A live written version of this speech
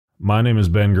My name is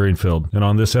Ben Greenfield, and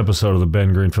on this episode of the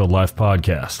Ben Greenfield Life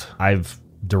Podcast, I've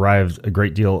derived a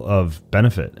great deal of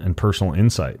benefit and personal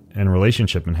insight and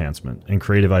relationship enhancement and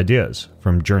creative ideas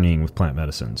from journeying with plant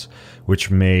medicines, which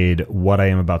made what I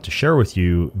am about to share with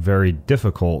you very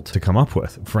difficult to come up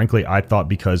with. Frankly, I thought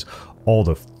because all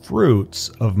the fruits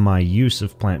of my use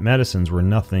of plant medicines were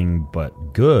nothing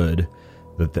but good,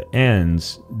 that the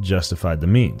ends justified the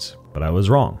means. But I was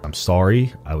wrong. I'm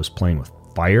sorry. I was playing with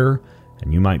fire,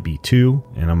 and you might be too,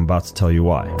 and I'm about to tell you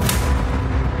why.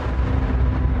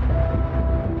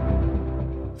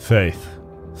 Faith,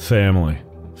 family,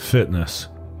 fitness,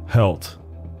 health,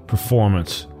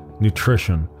 performance,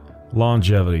 nutrition,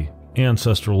 longevity,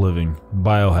 ancestral living,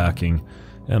 biohacking,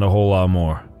 and a whole lot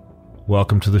more.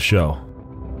 Welcome to the show.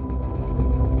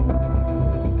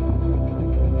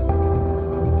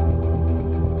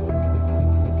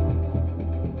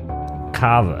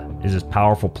 Kava is this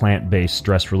powerful plant-based,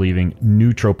 stress-relieving,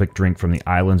 nootropic drink from the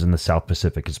islands in the South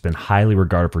Pacific. It's been highly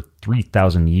regarded for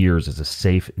 3,000 years as a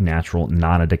safe, natural,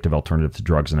 non-addictive alternative to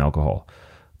drugs and alcohol.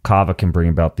 Kava can bring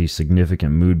about these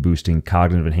significant mood-boosting,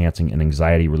 cognitive-enhancing, and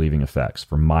anxiety-relieving effects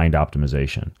for mind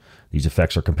optimization. These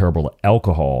effects are comparable to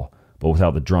alcohol, but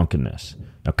without the drunkenness.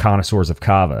 Now, connoisseurs of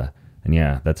Kava, and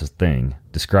yeah, that's a thing,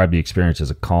 describe the experience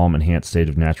as a calm, enhanced state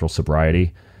of natural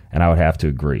sobriety, and I would have to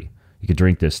agree. You could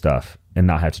drink this stuff and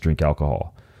not have to drink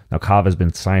alcohol. Now, Kava has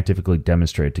been scientifically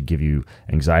demonstrated to give you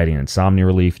anxiety and insomnia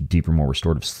relief, deeper, more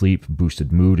restorative sleep,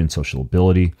 boosted mood and social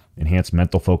ability, enhanced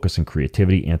mental focus and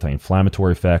creativity,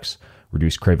 anti-inflammatory effects,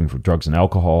 reduced craving for drugs and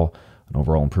alcohol, an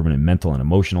overall improvement in mental and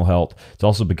emotional health. It's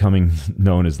also becoming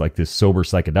known as like this sober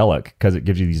psychedelic because it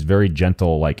gives you these very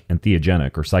gentle, like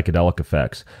entheogenic or psychedelic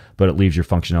effects, but it leaves your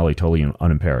functionality totally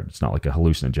unimpaired. It's not like a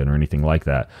hallucinogen or anything like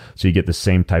that. So you get the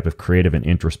same type of creative and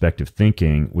introspective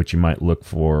thinking, which you might look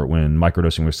for when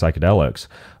microdosing with psychedelics.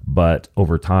 But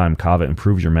over time, Kava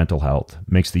improves your mental health,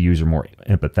 makes the user more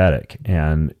empathetic,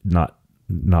 and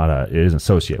it isn't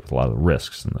associated with a lot of the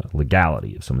risks and the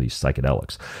legality of some of these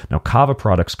psychedelics. Now, Kava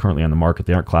products currently on the market,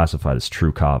 they aren't classified as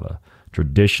true Kava.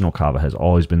 Traditional Kava has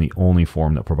always been the only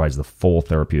form that provides the full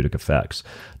therapeutic effects.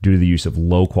 Due to the use of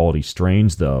low-quality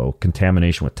strains, though,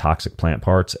 contamination with toxic plant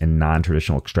parts and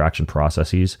non-traditional extraction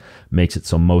processes makes it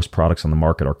so most products on the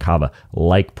market are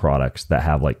Kava-like products that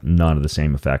have like none of the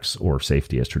same effects or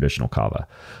safety as traditional Kava.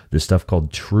 This stuff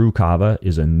called true Kava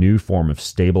is a new form of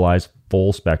stabilized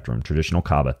full spectrum traditional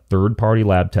Kava, third-party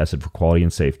lab tested for quality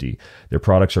and safety. Their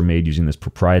products are made using this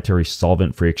proprietary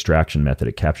solvent-free extraction method.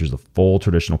 It captures the full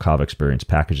traditional Kava experience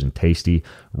packaged in tasty,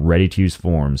 ready-to-use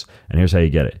forms. And here's how you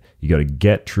get it. You go to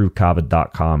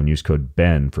gettruekava.com and use code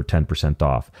BEN for 10%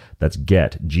 off. That's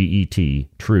get, G-E-T,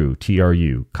 true,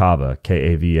 T-R-U, Kava,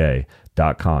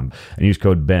 K-A-V-A.com. And use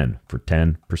code BEN for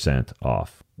 10%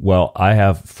 off. Well, I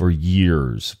have for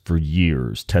years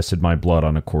tested my blood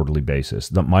on a quarterly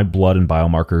basis. My blood and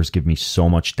biomarkers give me so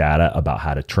much data about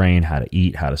how to train, how to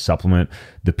eat, how to supplement,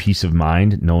 the peace of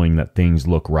mind knowing that things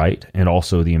look right, and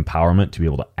also the empowerment to be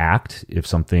able to act if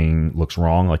something looks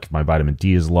wrong, like if my vitamin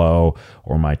D is low,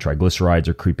 or my triglycerides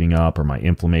are creeping up, or my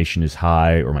inflammation is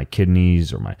high, or my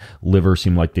kidneys or my liver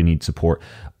seem like they need support.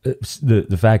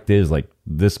 The fact is, like,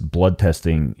 this blood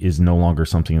testing is no longer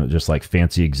something that just like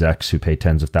fancy execs who pay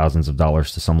tens of thousands of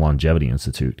dollars to some longevity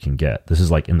institute can get. This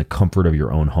is like in the comfort of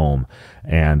your own home.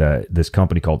 And this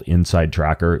company called Inside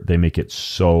Tracker, they make it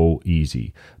so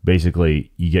easy.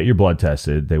 Basically, you get your blood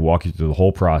tested, they walk you through the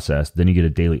whole process, then you get a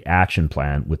daily action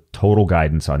plan with total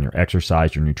guidance on your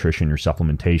exercise, your nutrition, your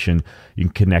supplementation. You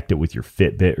can connect it with your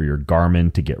Fitbit or your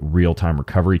Garmin to get real-time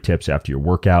recovery tips after your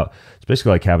workout. It's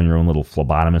basically like having your own little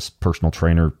phlebotomist, personal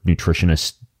trainer, nutritionist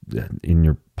in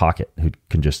your pocket who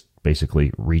can just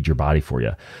basically read your body for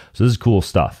you. So this is cool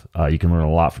stuff. You can learn a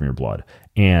lot from your blood.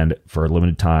 And for a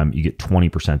limited time, you get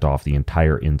 20% off the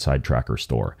entire Inside Tracker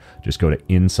store. Just go to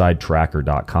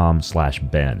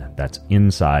insidetracker.com/Ben. That's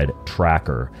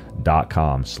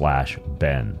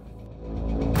insidetracker.com/Ben.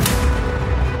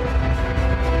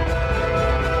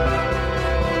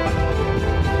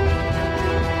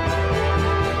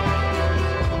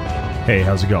 Hey,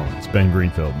 how's it going? It's Ben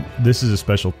Greenfield. This is a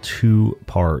special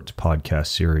two-part podcast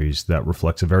series that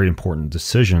reflects a very important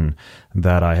decision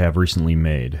that I have recently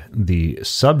made. The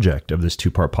subject of this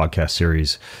two-part podcast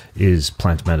series is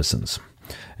plant medicines.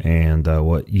 And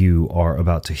what you are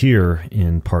about to hear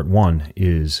in part one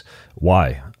is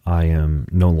why I am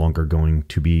no longer going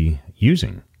to be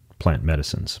using plant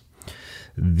medicines.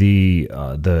 The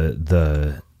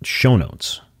show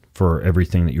notes for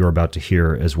everything that you're about to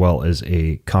hear, as well as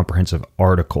a comprehensive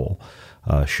article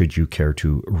should you care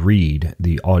to read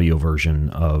the audio version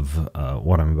of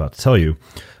what I'm about to tell you,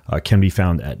 can be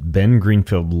found at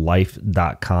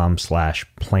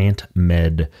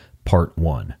bengreenfieldlife.com/plantmed part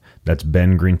 1. That's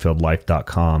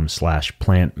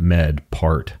bengreenfieldlife.com/plantmed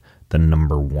part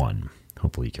 1.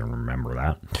 Hopefully you can remember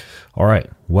that. All right.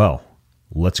 Well,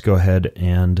 let's go ahead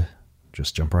and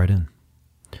just jump right in.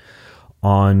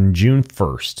 On June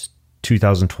 1st,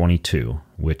 2022,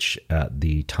 which at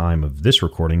the time of this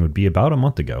recording would be about a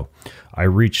month ago, I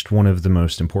reached one of the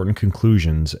most important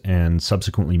conclusions and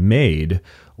subsequently made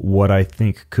what I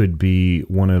think could be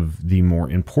one of the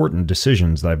more important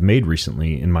decisions that I've made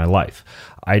recently in my life.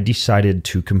 I decided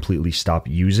to completely stop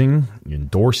using,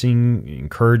 endorsing,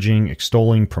 encouraging,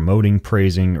 extolling, promoting,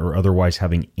 praising, or otherwise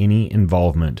having any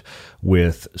involvement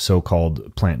with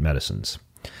so-called plant medicines.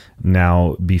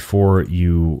 Now, before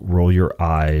you roll your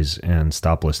eyes and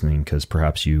stop listening because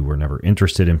perhaps you were never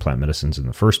interested in plant medicines in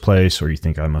the first place, or you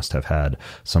think I must have had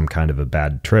some kind of a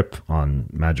bad trip on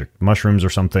magic mushrooms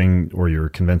or something, or you're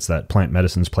convinced that plant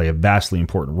medicines play a vastly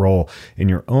important role in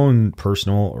your own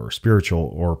personal or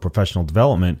spiritual or professional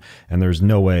development, and there's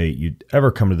no way you'd ever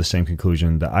come to the same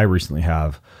conclusion that I recently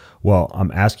have, well,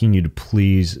 I'm asking you to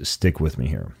please stick with me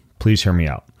here. Please hear me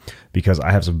out, because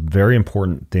I have some very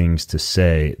important things to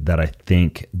say that I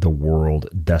think the world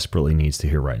desperately needs to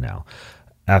hear right now.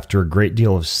 After a great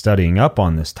deal of studying up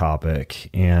on this topic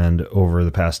and over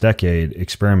the past decade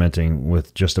experimenting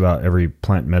with just about every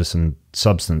plant medicine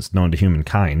substance known to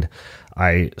humankind,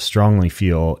 I strongly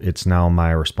feel it's now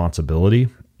my responsibility,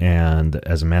 and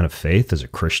as a man of faith, as a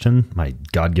Christian, my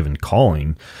God-given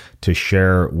calling, to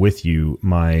share with you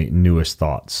my newest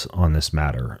thoughts on this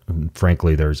matter. And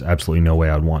frankly, there's absolutely no way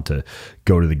I'd want to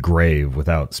go to the grave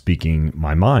without speaking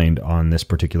my mind on this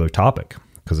particular topic,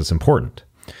 because it's important.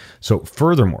 So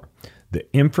furthermore, the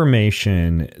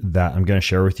information that I'm going to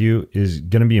share with you is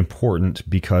going to be important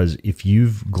because if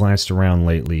you've glanced around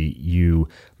lately, you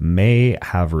may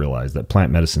have realized that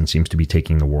plant medicine seems to be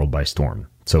taking the world by storm.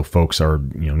 So folks are,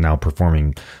 now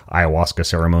performing ayahuasca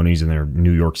ceremonies in their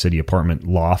New York City apartment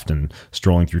loft and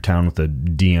strolling through town with a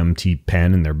DMT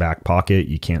pen in their back pocket.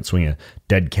 You can't swing a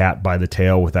dead cat by the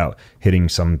tail without hitting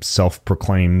some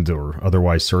self-proclaimed or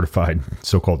otherwise certified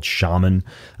so-called shaman.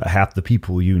 Half the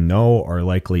people you know are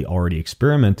likely already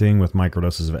experimenting with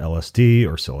microdoses of LSD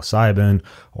or psilocybin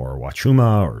or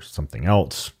wachuma or something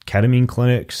else. Ketamine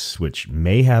clinics, which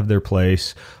may have their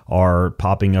place, are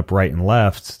popping up right and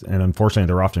left, and unfortunately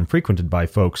they're often frequented by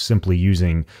folks simply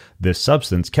using this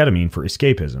substance, ketamine, for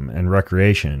escapism and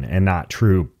recreation and not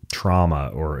true trauma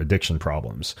or addiction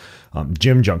problems.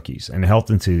 Gym junkies and health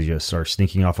enthusiasts are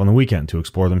sneaking off on the weekend to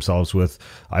explore themselves with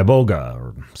iboga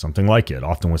or something like it,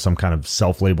 often with some kind of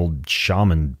self-labeled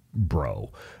shaman bro.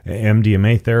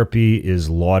 MDMA therapy is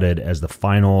lauded as the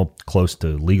final, close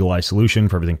to legalized solution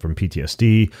for everything from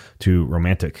PTSD to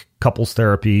romantic couples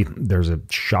therapy. There's a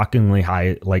shockingly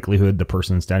high likelihood the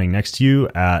person standing next to you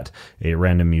at a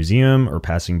random museum or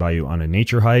passing by you on a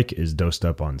nature hike is dosed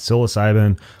up on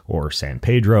psilocybin or San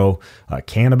Pedro.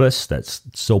 Cannabis that's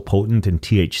so potent in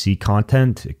THC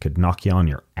content, it could knock you on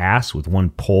your ass with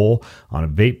one pull on a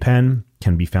vape pen,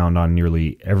 can be found on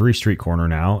nearly every street corner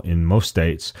now in most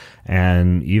states,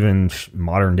 and even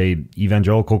modern day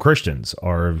evangelical Christians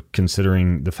are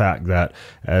considering the fact that,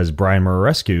 as Brian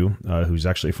Muraresku, who's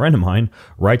actually a friend of mine,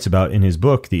 writes about in his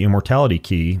book, The Immortality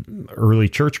Key, early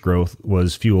church growth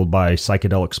was fueled by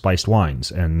psychedelic spiced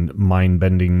wines and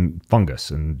mind-bending fungus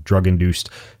and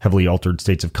drug-induced, heavily altered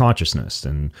states of consciousness,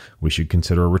 and we should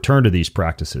consider a return to these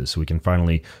practices so we can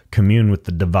finally commune with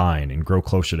the divine and grow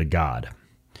closer to God.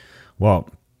 Well,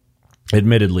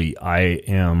 admittedly, I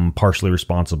am partially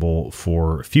responsible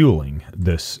for fueling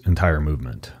this entire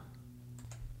movement.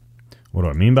 What do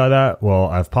I mean by that? Well,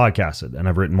 I've podcasted and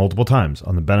I've written multiple times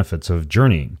on the benefits of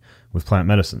journeying with plant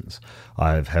medicines.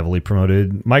 I've heavily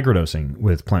promoted microdosing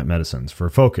with plant medicines for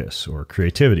focus or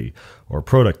creativity or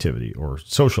productivity or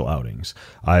social outings.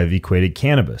 I've equated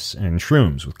cannabis and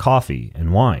shrooms with coffee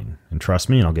and wine. And trust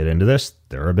me, and I'll get into this,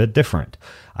 they're a bit different.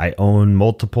 I own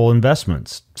multiple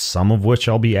investments, some of which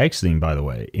I'll be exiting, by the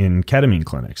way, in ketamine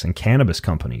clinics and cannabis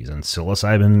companies and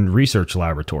psilocybin research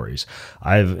laboratories.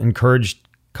 I've encouraged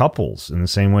couples in the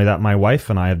same way that my wife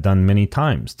and I have done many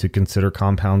times to consider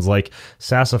compounds like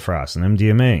sassafras and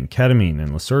MDMA and ketamine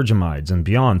and lysergamides and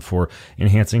beyond for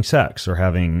enhancing sex or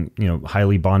having,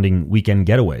 highly bonding weekend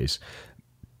getaways.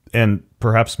 And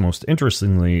perhaps most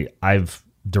interestingly, I've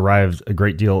derived a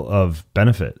great deal of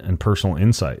benefit and personal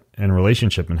insight and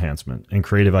relationship enhancement and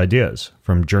creative ideas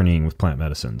from journeying with plant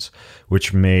medicines,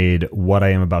 which made what I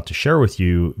am about to share with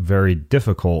you very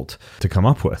difficult to come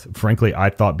up with. Frankly, I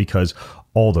thought because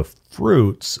all the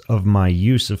fruits of my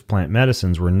use of plant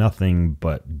medicines were nothing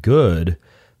but good,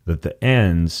 that the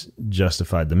ends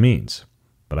justified the means.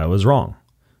 But I was wrong.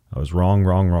 I was wrong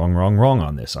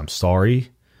on this. I'm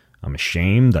sorry. I'm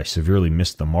ashamed. I severely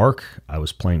missed the mark. I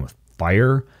was playing with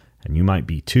fire, and you might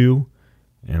be too,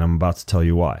 and I'm about to tell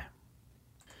you why.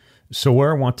 So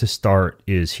where I want to start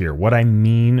is here, what I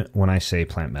mean when I say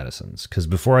plant medicines. Because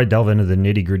before I delve into the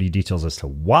nitty-gritty details as to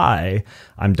why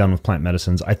I'm done with plant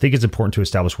medicines, I think it's important to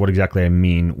establish what exactly I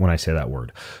mean when I say that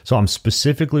word. So I'm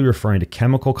specifically referring to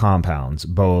chemical compounds,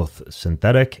 both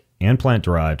synthetic and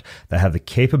plant-derived, that have the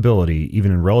capability,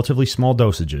 even in relatively small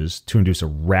dosages, to induce a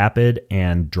rapid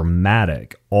and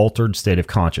dramatic altered state of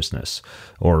consciousness,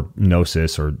 or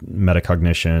gnosis, or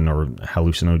metacognition, or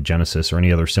hallucinogenesis, or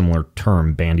any other similar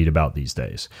term bandied about these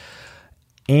days.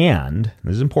 And,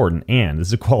 this is important, and this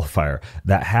is a qualifier,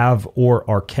 that have or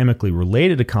are chemically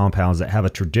related to compounds that have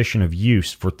a tradition of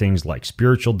use for things like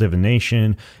spiritual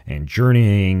divination and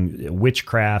journeying,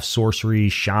 witchcraft, sorcery,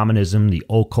 shamanism, the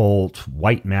occult,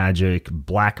 white magic,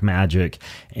 black magic,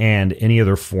 and any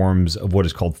other forms of what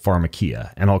is called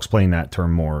pharmakia. And I'll explain that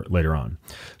term more later on.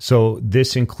 So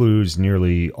this includes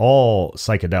nearly all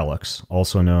psychedelics,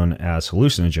 also known as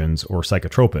hallucinogens or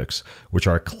psychotropics, which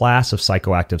are a class of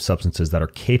psychoactive substances that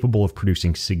are capable of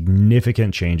producing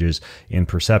significant changes in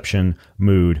perception,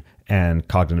 mood, and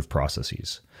cognitive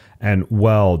processes. And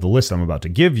while the list I'm about to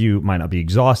give you might not be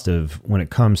exhaustive when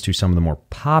it comes to some of the more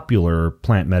popular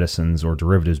plant medicines or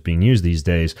derivatives being used these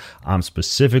days, I'm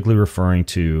specifically referring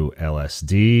to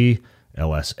LSD,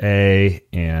 LSA,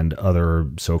 and other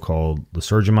so-called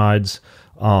lysergamides,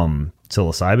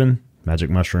 psilocybin,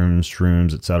 magic mushrooms,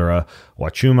 shrooms, etc.,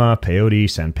 wachuma, peyote,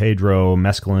 San Pedro,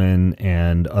 mescaline,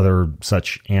 and other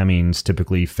such amines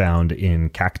typically found in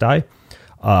cacti,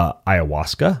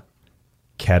 ayahuasca,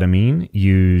 ketamine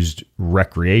used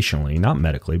recreationally, not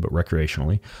medically, but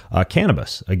recreationally,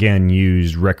 cannabis, again,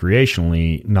 used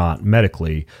recreationally, not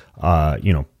medically,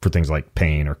 for things like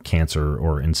pain or cancer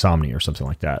or insomnia or something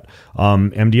like that,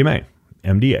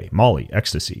 MDA, Molly,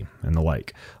 ecstasy, and the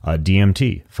like,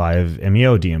 DMT,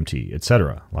 5-MeO-DMT,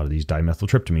 etc. A lot of these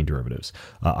dimethyltryptamine derivatives,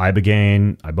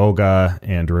 ibogaine, iboga,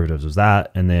 and derivatives of that,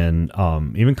 and then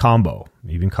even combo,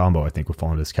 I think would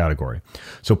fall into this category.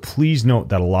 So please note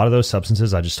that a lot of those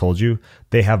substances I just told you,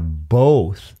 they have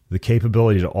both the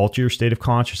capability to alter your state of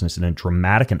consciousness in a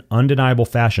dramatic and undeniable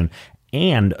fashion,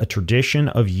 and a tradition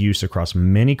of use across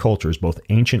many cultures, both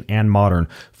ancient and modern,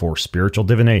 for spiritual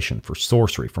divination, for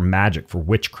sorcery, for magic, for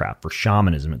witchcraft, for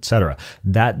shamanism, etc.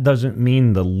 That doesn't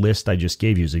mean the list I just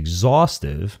gave you is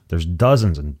exhaustive. There's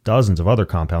dozens and dozens of other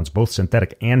compounds, both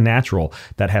synthetic and natural,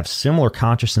 that have similar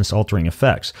consciousness-altering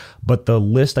effects. But the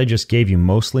list I just gave you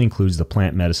mostly includes the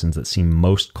plant medicines that seem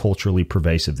most culturally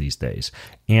pervasive these days,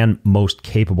 and most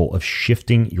capable of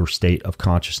shifting your state of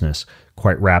consciousness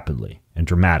quite rapidly and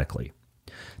dramatically.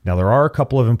 Now, there are a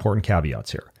couple of important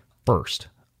caveats here. First,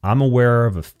 I'm aware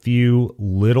of a few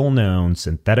little-known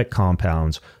synthetic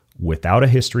compounds without a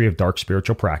history of dark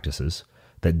spiritual practices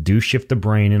that do shift the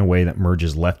brain in a way that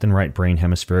merges left and right brain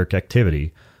hemispheric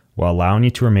activity while allowing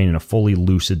you to remain in a fully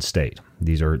lucid state.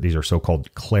 These are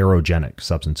so-called clarogenic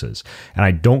substances, and I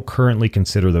don't currently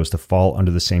consider those to fall under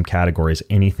the same category as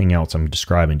anything else I'm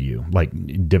describing to you, like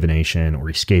divination or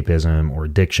escapism or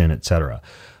addiction, etc.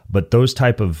 But those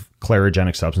type of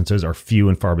clarogenic substances are few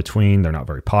and far between. They're not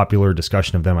very popular.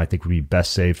 Discussion of them, I think, would be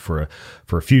best saved for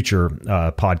a future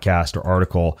podcast or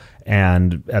article.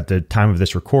 And at the time of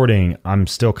this recording, I'm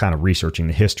still kind of researching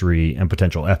the history and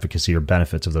potential efficacy or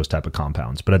benefits of those type of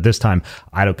compounds. But at this time,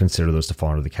 I don't consider those to fall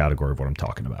under the category of what I'm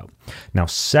talking about. Now,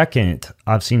 second,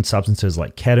 I've seen substances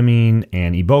like ketamine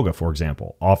and iboga, for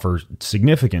example, offer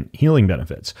significant healing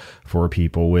benefits for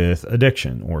people with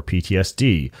addiction or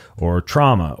PTSD or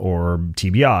trauma or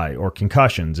TBI or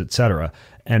concussions, etc.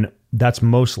 And that's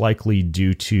most likely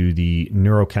due to the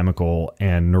neurochemical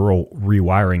and neural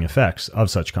rewiring effects of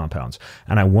such compounds.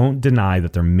 And I won't deny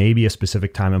that there may be a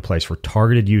specific time and place for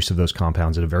targeted use of those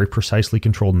compounds in a very precisely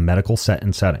controlled medical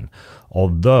setting.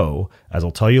 Although, as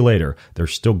I'll tell you later,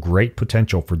 there's still great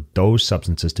potential for those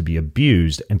substances to be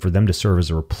abused and for them to serve as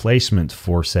a replacement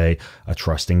for, say, a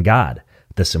trust in God,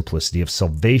 the simplicity of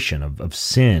salvation, of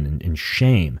sin and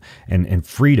shame, and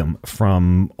freedom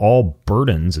from all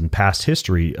burdens and past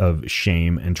history of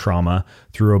shame and trauma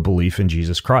through a belief in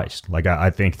Jesus Christ. Like, I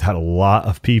think that a lot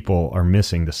of people are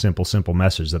missing the simple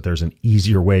message that there's an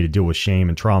easier way to deal with shame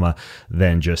and trauma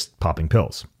than just popping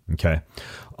pills. Okay.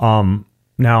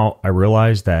 Now, I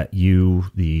realize that you,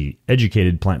 the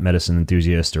educated plant medicine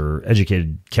enthusiast or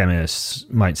educated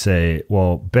chemist, might say,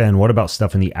 well, Ben, what about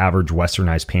stuff in the average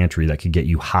westernized pantry that could get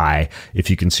you high if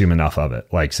you consume enough of it?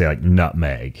 Like, say, like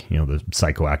nutmeg, the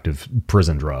psychoactive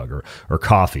prison drug, or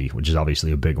coffee, which is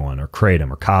obviously a big one, or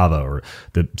kratom, or kava, or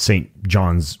the St.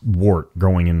 John's wort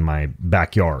growing in my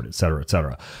backyard, et cetera, et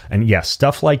cetera. And yes,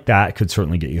 stuff like that could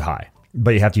certainly get you high,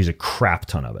 but you have to use a crap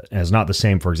ton of it. And it's not the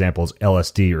same, for example, as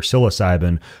LSD or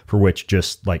psilocybin, for which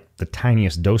just like the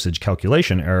tiniest dosage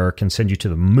calculation error can send you to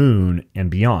the moon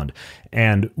and beyond.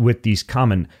 And with these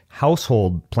common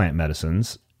household plant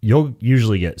medicines, you'll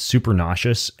usually get super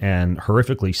nauseous and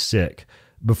horrifically sick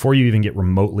before you even get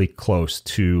remotely close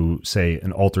to, say,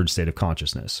 an altered state of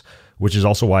consciousness, which is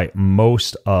also why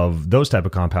most of those type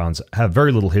of compounds have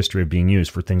very little history of being used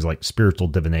for things like spiritual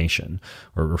divination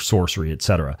or sorcery,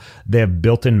 etc. They have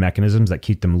built-in mechanisms that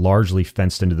keep them largely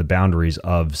fenced into the boundaries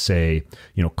of, say,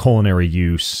 culinary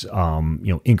use,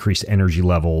 increased energy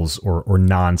levels, or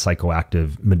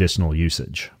non-psychoactive medicinal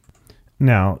usage.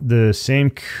 Now, the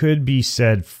same could be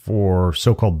said for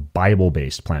so-called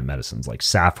Bible-based plant medicines like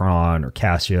saffron or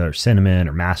cassia or cinnamon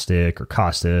or mastic or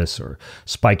costus or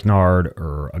spikenard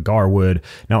or agarwood.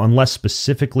 Now, unless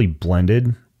specifically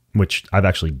blended, which I've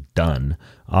actually done,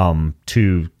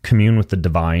 to commune with the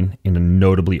divine in a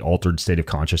notably altered state of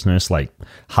consciousness, like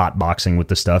hotboxing with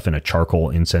the stuff in a charcoal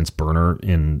incense burner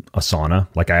in a sauna,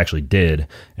 like I actually did,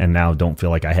 and now don't feel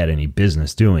like I had any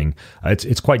business doing.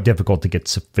 It's quite difficult to get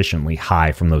sufficiently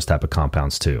high from those type of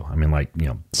compounds too. I mean, like,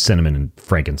 cinnamon and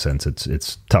frankincense,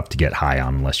 it's tough to get high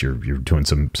on unless you're doing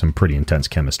some pretty intense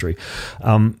chemistry.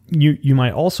 You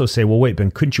might also say, well, wait,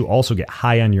 Ben, couldn't you also get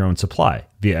high on your own supply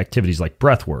via activities like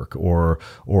breath work or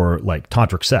like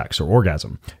tantric sex or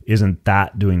orgasm? Isn't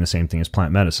that doing the same thing as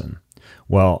plant medicine?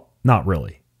 Well, not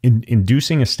really.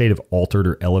 Inducing a state of altered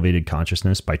or elevated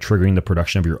consciousness by triggering the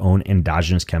production of your own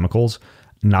endogenous chemicals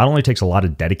not only takes a lot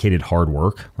of dedicated hard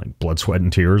work, like blood, sweat,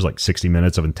 and tears, like 60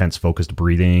 minutes of intense focused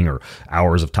breathing or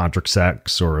hours of tantric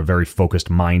sex or a very focused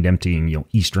mind emptying,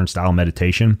 Eastern style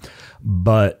meditation,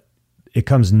 but it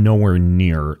comes nowhere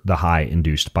near the high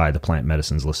induced by the plant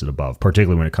medicines listed above,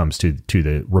 particularly when it comes to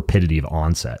the rapidity of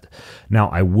onset. Now,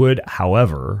 I would,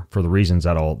 however, for the reasons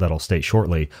that I'll state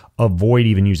shortly, avoid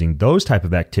even using those type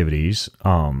of activities,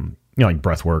 like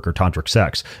breath work or tantric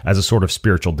sex, as a sort of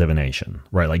spiritual divination,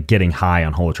 right? Like getting high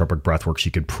on holotropic breath work so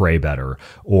you could pray better,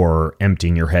 or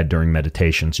emptying your head during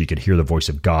meditation so you could hear the voice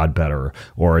of God better,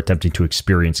 or attempting to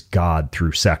experience God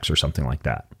through sex or something like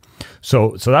that.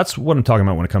 So that's what I'm talking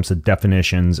about when it comes to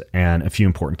definitions and a few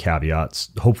important caveats.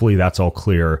 Hopefully that's all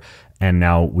clear. And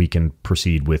now we can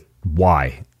proceed with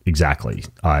why exactly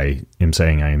I am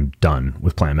saying I am done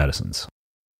with plant medicines.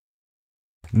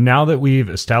 Now that we've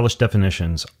established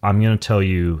definitions, I'm going to tell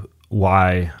you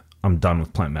why I'm done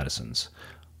with plant medicines.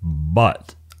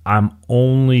 But I'm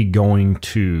only going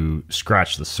to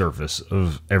scratch the surface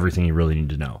of everything you really need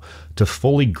to know. To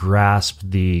fully grasp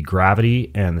the gravity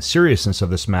and the seriousness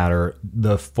of this matter,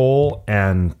 the full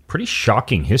and pretty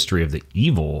shocking history of the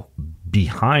evil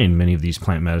behind many of these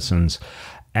plant medicines,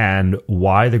 and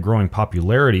why the growing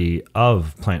popularity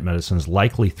of plant medicines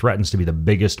likely threatens to be the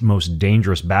biggest, most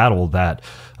dangerous battle that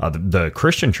the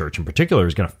Christian church in particular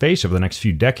is going to face over the next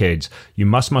few decades, you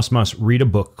must read a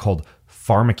book called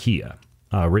Pharmakia.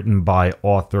 Written by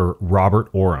author Robert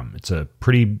Oram. It's a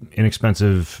pretty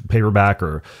inexpensive paperback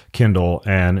or Kindle,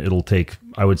 and it'll take,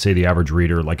 I would say, the average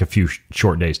reader like a few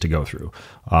short days to go through.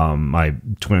 My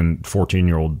twin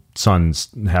 14-year-old sons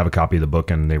have a copy of the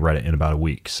book, and they read it in about a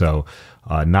week. So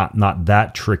not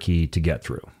that tricky to get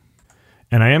through.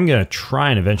 And I am going to try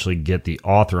and eventually get the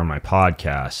author on my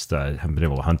podcast. I haven't been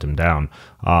able to hunt him down,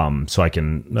 so I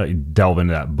can delve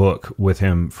into that book with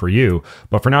him for you.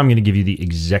 But for now, I'm going to give you the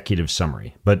executive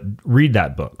summary. But read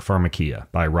that book, Pharmakia,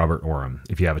 by Robert Oram,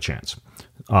 if you have a chance.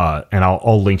 And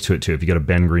I'll link to it too. If you go to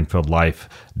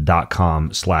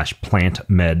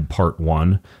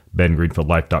bengreenfieldlife.com/plantmedpart1,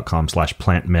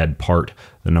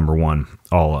 bengreenfieldlife.com/plantmedpart1,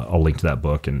 I'll link to that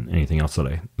book and anything else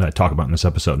that I talk about in this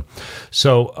episode.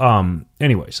 So,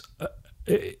 anyways,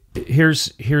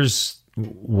 here's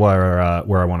where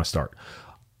I want to start.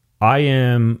 I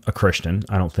am a Christian.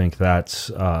 I don't think that's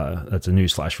a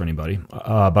newsflash for anybody.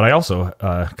 But I also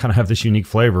kind of have this unique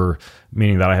flavor,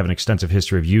 meaning that I have an extensive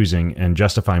history of using and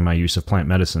justifying my use of plant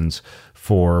medicines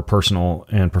for personal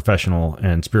and professional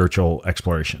and spiritual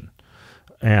exploration.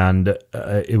 And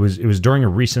it was during a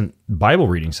recent Bible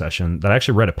reading session that I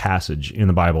actually read a passage in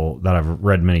the Bible that I've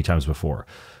read many times before.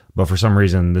 But for some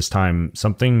reason, this time,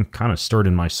 something kind of stirred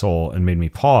in my soul and made me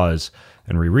pause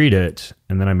and reread it,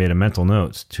 and then I made a mental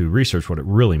note to research what it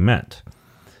really meant.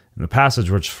 And the passage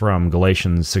was from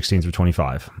Galatians 16 through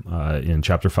 25 in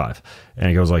chapter 5,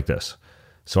 and it goes like this.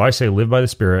 So I say, live by the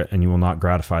Spirit, and you will not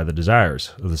gratify the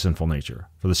desires of the sinful nature.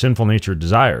 For the sinful nature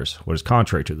desires what is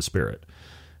contrary to the Spirit,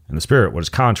 and the Spirit what is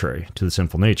contrary to the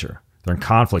sinful nature. They're in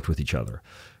conflict with each other,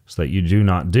 so that you do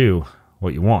not do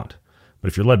what you want. But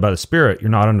if you're led by the Spirit,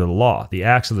 you're not under the law. The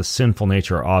acts of the sinful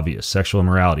nature are obvious: sexual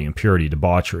immorality, impurity,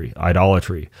 debauchery,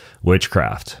 idolatry,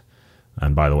 witchcraft.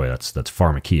 And by the way, that's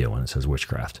pharmakia when it says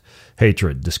witchcraft.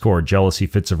 Hatred, discord, jealousy,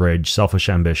 fits of rage, selfish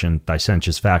ambition,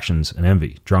 licentious factions, and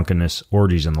envy, drunkenness,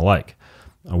 orgies, and the like.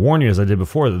 I warn you, as I did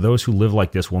before, that those who live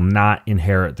like this will not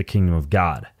inherit the kingdom of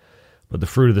God. But the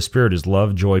fruit of the Spirit is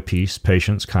love, joy, peace,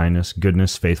 patience, kindness,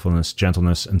 goodness, faithfulness,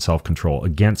 gentleness, and self-control.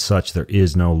 Against such there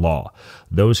is no law.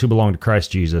 Those who belong to Christ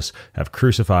Jesus have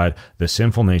crucified the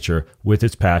sinful nature with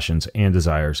its passions and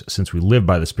desires. Since we live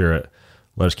by the Spirit,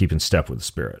 let us keep in step with the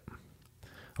Spirit.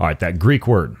 All right, that Greek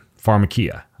word,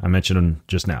 pharmakia, I mentioned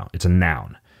just now. It's a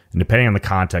noun. And depending on the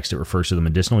context, it refers to the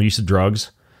medicinal use of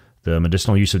drugs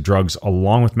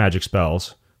along with magic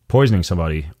spells, poisoning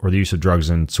somebody, or the use of drugs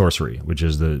in sorcery, which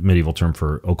is the medieval term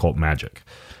for occult magic.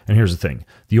 And here's the thing.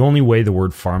 The only way the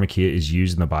word pharmakia is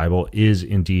used in the Bible is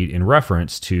indeed in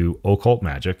reference to occult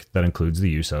magic that includes the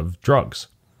use of drugs.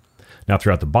 Now,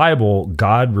 throughout the Bible,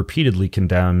 God repeatedly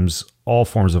condemns all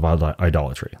forms of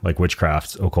idolatry, like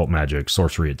witchcraft, occult magic,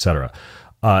 sorcery, etc.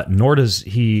 Nor does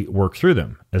he work through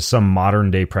them, as some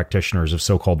modern-day practitioners of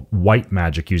so-called white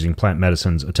magic using plant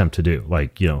medicines attempt to do,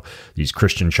 like, these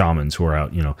Christian shamans who are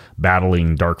out,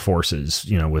 battling dark forces,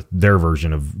 with their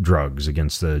version of drugs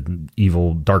against the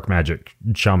evil dark magic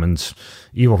shamans'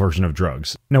 evil version of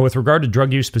drugs. Now, with regard to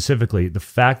drug use specifically, the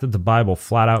fact that the Bible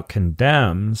flat-out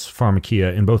condemns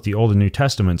pharmakia in both the Old and New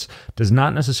Testaments does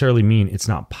not necessarily mean it's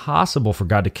not possible for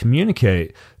God to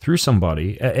communicate through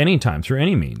somebody at any time, through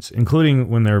any means,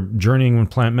 including when they're journeying with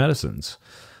plant medicines.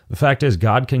 The fact is,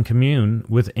 God can commune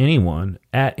with anyone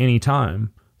at any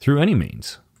time through any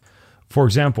means. For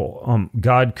example,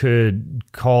 God could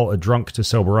call a drunk to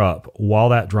sober up while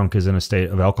that drunk is in a state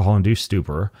of alcohol-induced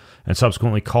stupor and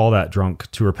subsequently call that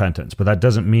drunk to repentance. But that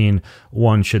doesn't mean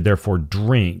one should therefore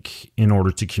drink in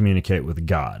order to communicate with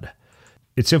God.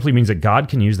 It simply means that God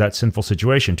can use that sinful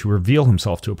situation to reveal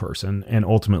himself to a person and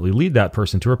ultimately lead that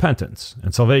person to repentance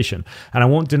and salvation. And I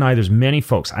won't deny there's many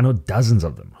folks, I know dozens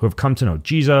of them, who have come to know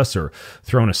Jesus or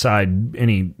thrown aside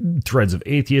any threads of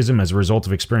atheism as a result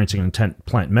of experiencing an intense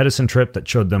plant medicine trip that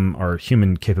showed them our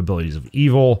human capabilities of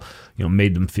evil,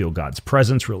 made them feel God's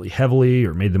presence really heavily,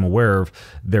 or made them aware of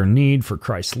their need for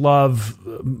Christ's love.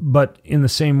 But in the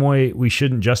same way, we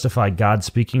shouldn't justify God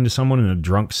speaking to someone in a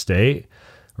drunk state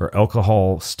or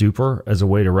alcohol stupor as a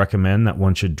way to recommend that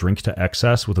one should drink to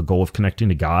excess with a goal of connecting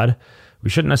to God. We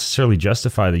shouldn't necessarily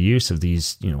justify the use of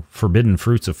these, forbidden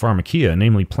fruits of pharmakia,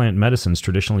 namely plant medicines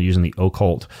traditionally used in the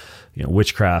occult,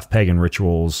 witchcraft, pagan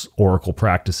rituals, oracle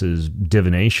practices,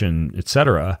 divination,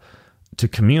 etc., to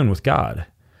commune with God.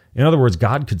 In other words,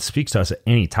 God could speak to us at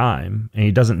any time, and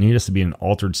he doesn't need us to be in an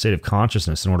altered state of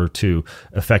consciousness in order to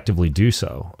effectively do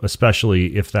so,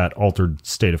 especially if that altered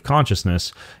state of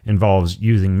consciousness involves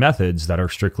using methods that are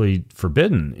strictly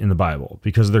forbidden in the Bible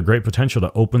because of their great potential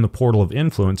to open the portal of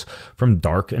influence from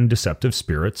dark and deceptive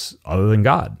spirits other than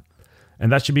God.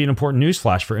 And that should be an important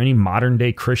newsflash for any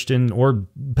modern-day Christian or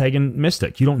pagan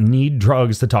mystic. You don't need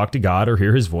drugs to talk to God or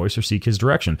hear his voice or seek his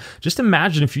direction. Just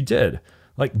imagine if you did.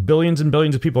 Like, billions and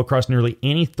billions of people across nearly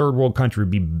any third world country would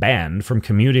be banned from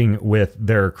communing with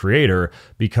their creator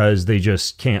because they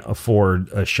just can't afford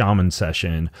a shaman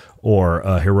session or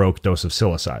a heroic dose of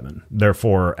psilocybin.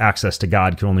 Therefore, access to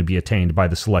God can only be attained by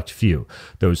the select few,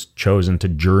 those chosen to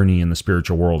journey in the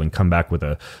spiritual world and come back with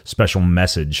a special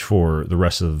message for the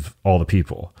rest of all the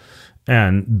people.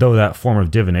 And though that form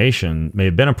of divination may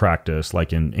have been a practice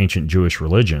like in ancient Jewish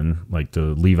religion, like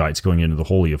the Levites going into the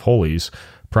Holy of Holies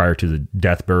prior to the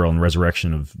death, burial, and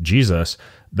resurrection of Jesus,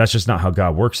 that's just not how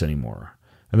God works anymore.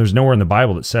 And there's nowhere in the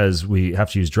Bible that says we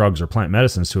have to use drugs or plant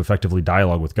medicines to effectively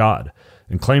dialogue with God.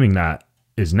 And claiming that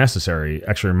is necessary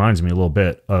actually reminds me a little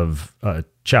bit of a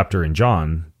chapter in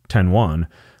John 10:1,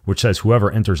 which says,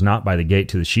 "Whoever enters not by the gate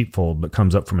to the sheepfold but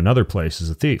comes up from another place is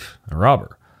a thief, a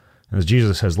robber." As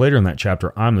Jesus says later in that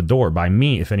chapter, I'm the door. By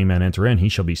me, if any man enter in, he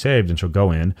shall be saved and shall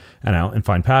go in and out and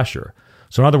find pasture.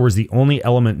 So in other words, the only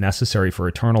element necessary for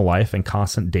eternal life and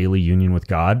constant daily union with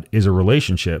God is a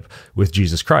relationship with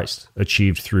Jesus Christ,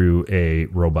 achieved through a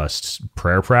robust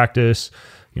prayer practice,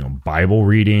 Bible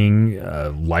reading,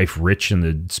 life rich in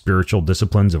the spiritual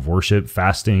disciplines of worship,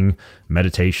 fasting,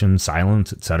 meditation,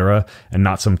 silence, etc., and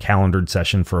not some calendared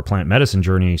session for a plant medicine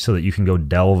journey so that you can go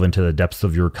delve into the depths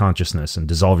of your consciousness and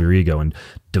dissolve your ego and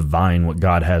divine what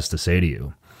God has to say to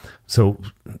you. So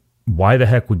why the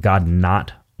heck would God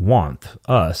not want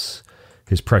us,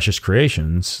 his precious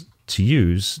creations, to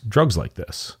use drugs like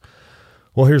this?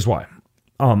 Well, here's why.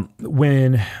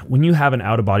 When you have an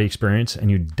out-of-body experience and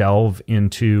you delve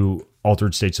into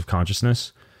altered states of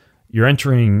consciousness, you're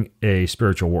entering a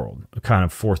spiritual world, a kind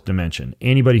of fourth dimension.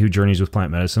 Anybody who journeys with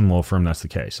plant medicine will affirm that's the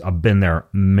case. I've been there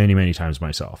many, many times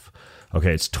myself.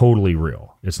 Okay, it's totally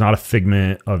real. It's not a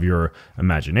figment of your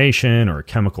imagination or a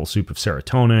chemical soup of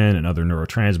serotonin and other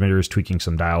neurotransmitters tweaking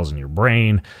some dials in your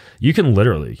brain. You can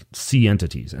literally see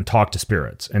entities and talk to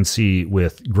spirits and see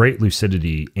with great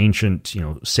lucidity ancient,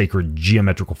 sacred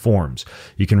geometrical forms.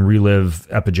 You can relive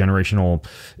epigenerational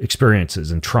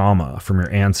experiences and trauma from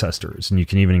your ancestors. And you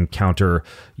can even encounter,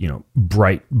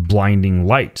 bright, blinding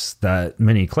lights that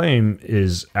many claim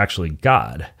is actually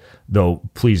God. Though,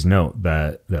 please note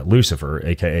that Lucifer,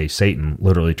 aka Satan,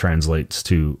 literally translates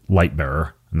to light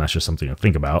bearer, and that's just something to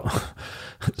think about.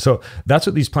 So that's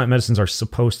what these plant medicines are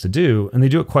supposed to do, and they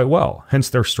do it quite well. Hence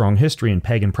their strong history in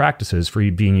pagan practices for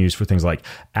being used for things like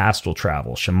astral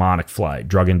travel, shamanic flight,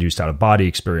 drug-induced out-of-body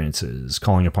experiences,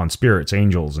 calling upon spirits,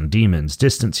 angels, and demons,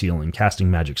 distance healing, casting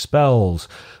magic spells,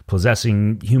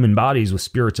 possessing human bodies with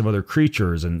spirits of other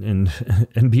creatures, and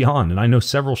beyond. And I know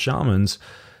several shamans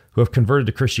who have converted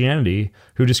to Christianity,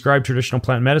 who describe traditional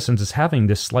plant medicines as having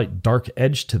this slight dark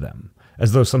edge to them,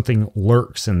 as though something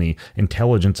lurks in the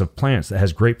intelligence of plants that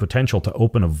has great potential to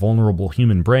open a vulnerable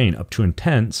human brain up to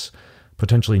intense,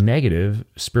 potentially negative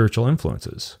spiritual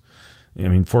influences.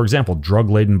 For example,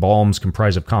 drug-laden balms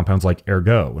comprise of compounds like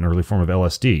ergot, an early form of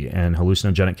LSD, and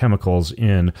hallucinogenic chemicals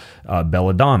in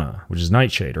belladonna, which is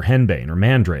nightshade, or henbane, or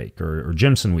mandrake, or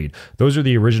Jimson weed. Those are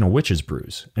the original witches'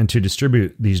 brews. And to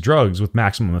distribute these drugs with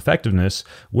maximum effectiveness,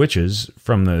 witches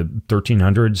from the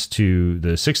 1300s to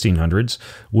the 1600s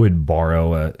would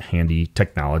borrow a handy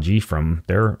technology from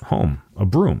their home, a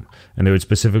broom. And they would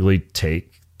specifically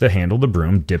take the handle of the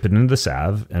broom, dip it into the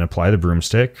salve, and apply the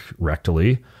broomstick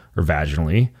rectally or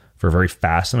vaginally for a very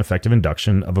fast and effective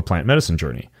induction of a plant medicine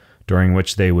journey, during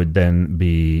which they would then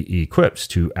be equipped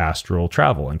to astral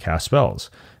travel and cast spells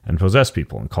and possess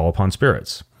people and call upon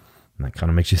spirits. And that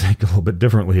kind of makes you think a little bit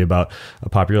differently about a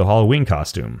popular Halloween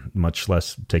costume, much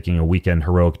less taking a weekend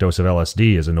heroic dose of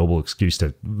LSD as a noble excuse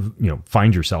to,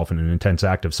 find yourself in an intense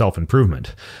act of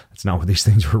self-improvement. That's not what these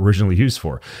things were originally used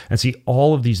for. And see,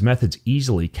 all of these methods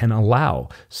easily can allow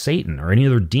Satan or any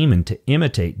other demon to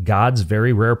imitate God's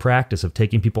very rare practice of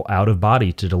taking people out of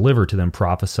body to deliver to them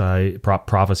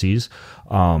prophecies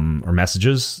or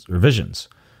messages or visions.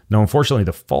 Now, unfortunately,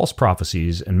 the false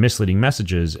prophecies and misleading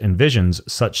messages and visions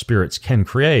such spirits can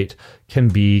create can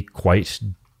be quite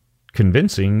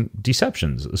convincing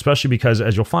deceptions, especially because,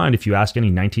 as you'll find, if you ask any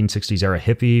 1960s era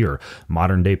hippie or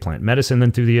modern day plant medicine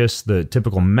enthusiast, the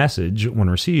typical message one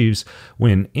receives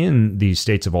when in these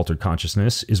states of altered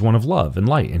consciousness is one of love and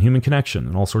light and human connection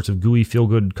and all sorts of gooey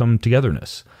feel-good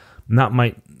come-togetherness. And that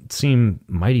might seem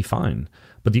mighty fine,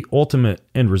 but the ultimate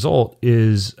end result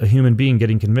is a human being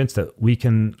getting convinced that we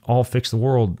can all fix the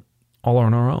world all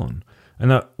on our own, and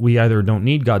that we either don't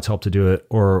need God's help to do it,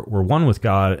 or we're one with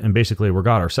God, and basically we're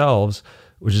God ourselves,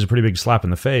 which is a pretty big slap in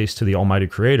the face to the Almighty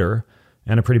Creator,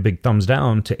 and a pretty big thumbs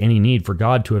down to any need for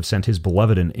God to have sent his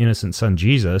beloved and innocent son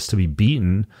Jesus to be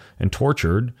beaten and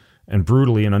tortured and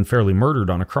brutally and unfairly murdered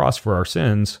on a cross for our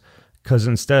sins, because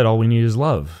instead all we need is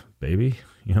love, baby.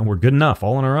 We're good enough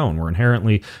all on our own. We're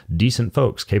inherently decent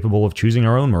folks capable of choosing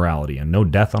our own morality, and no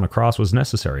death on a cross was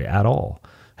necessary at all.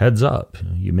 Heads up,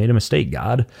 you made a mistake,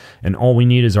 God. And all we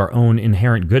need is our own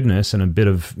inherent goodness and a bit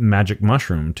of magic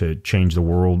mushroom to change the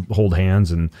world, hold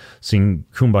hands, and sing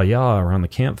Kumbaya around the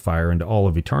campfire into all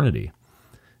of eternity.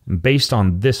 And based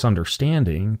on this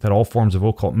understanding that all forms of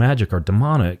occult magic are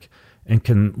demonic and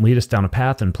can lead us down a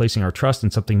path in placing our trust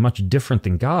in something much different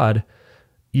than God,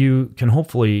 you can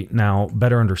hopefully now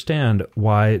better understand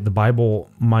why the Bible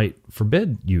might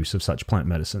forbid use of such plant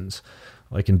medicines.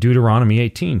 Like in Deuteronomy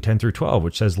 18:10-12,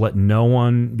 which says, "Let no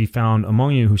one be found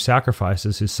among you who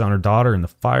sacrifices his son or daughter in the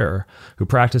fire, who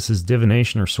practices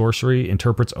divination or sorcery,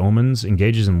 interprets omens,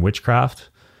 engages in witchcraft,"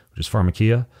 which is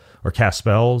pharmakia, "or casts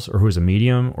spells, or who is a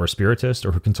medium or a spiritist,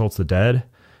 or who consults the dead.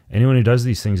 Anyone who does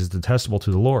these things is detestable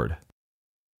to the Lord.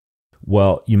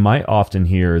 Well, you might often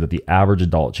hear that the average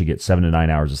adult should get 7 to 9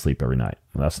 hours of sleep every night.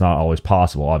 Well, that's not always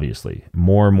possible, obviously.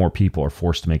 More and more people are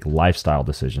forced to make lifestyle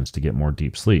decisions to get more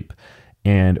deep sleep.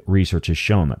 And research has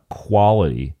shown that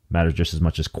quality matters just as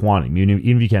much as quantity. Even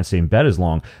if you can't stay in bed as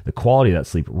long, the quality of that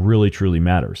sleep really, truly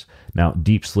matters. Now,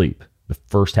 deep sleep, the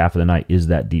first half of the night is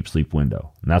that deep sleep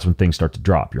window. And that's when things start to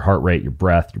drop. Your heart rate, your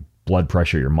breath, your blood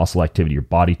pressure, your muscle activity, your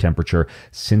body temperature.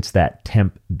 Since that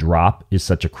temp drop is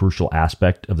such a crucial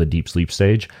aspect of the deep sleep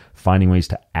stage, finding ways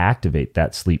to activate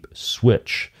that sleep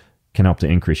switch can help to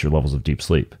increase your levels of deep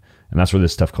sleep. And that's where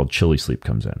this stuff called Chili Sleep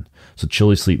comes in. So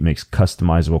Chili Sleep makes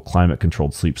customizable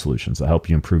climate-controlled sleep solutions that help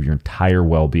you improve your entire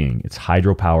well-being. It's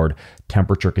hydro-powered,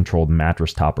 temperature-controlled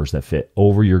mattress toppers that fit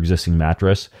over your existing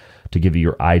mattress to give you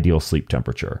your ideal sleep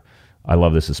temperature. I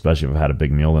love this, especially if I've had a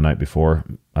big meal the night before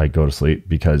I go to sleep,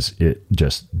 because it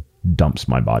just dumps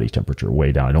my body temperature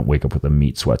way down. I don't wake up with the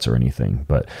meat sweats or anything.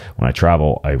 But when I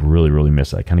travel, I really, really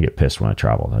miss it. I kind of get pissed when I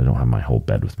travel. I don't have my whole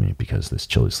bed with me because this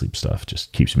Chili Sleep stuff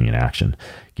just keeps me in action.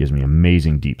 Gives me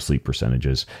amazing deep sleep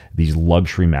percentages. These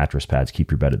luxury mattress pads keep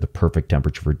your bed at the perfect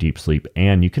temperature for deep sleep,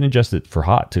 and you can adjust it for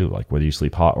hot too. Like whether you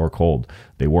sleep hot or cold,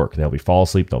 they work. They'll help you fall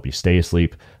asleep. They'll help you stay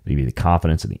asleep. They give you the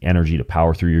confidence and the energy to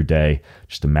power through your day.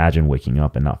 Just imagine waking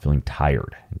up and not feeling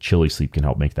tired. And Chili Sleep can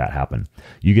help make that happen.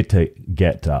 You get to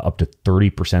get up to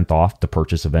 30% off the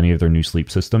purchase of any of their new sleep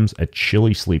systems at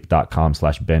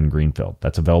chilisleep.com/Ben Greenfield.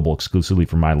 That's available exclusively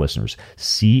for my listeners.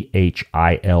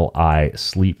 CHILI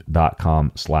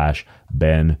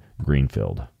sleep.com/Ben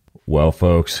Greenfield. Well,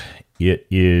 folks, it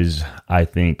is, I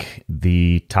think,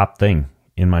 the top thing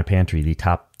in my pantry, the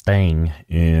top thing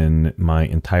in my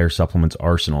entire supplements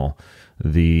arsenal,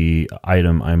 the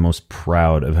item I'm most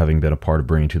proud of having been a part of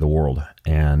bringing to the world.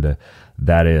 And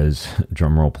that is,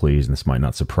 drumroll please, and this might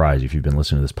not surprise you if you've been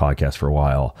listening to this podcast for a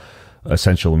while,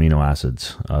 essential amino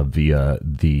acids via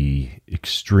the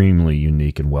extremely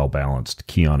unique and well-balanced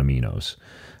Kion Aminos.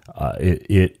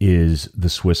 It is the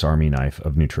Swiss Army knife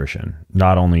of nutrition.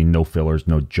 Not only no fillers,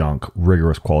 no junk,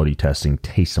 rigorous quality testing,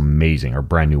 tastes amazing. Our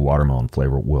brand new watermelon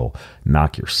flavor will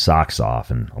knock your socks off,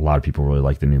 and a lot of people really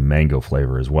like the new mango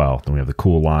flavor as well. Then we have the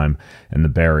cool lime and the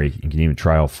berry. You can even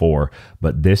try all four.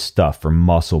 But this stuff for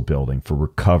muscle building, for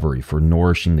recovery, for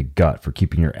nourishing the gut, for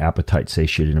keeping your appetite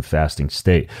satiated in a fasting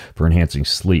state, for enhancing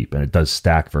sleep, and it does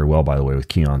stack very well, by the way, with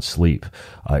Kion Sleep.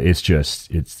 It's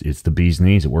the bee's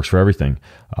knees. It works for everything.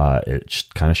 It's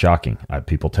kind of shocking.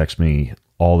 People text me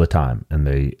all the time and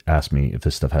they ask me if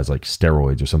this stuff has like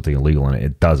steroids or something illegal in it.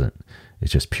 It doesn't.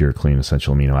 It's just pure, clean,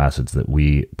 essential amino acids that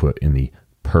we put in the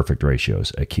perfect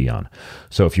ratios at Kion.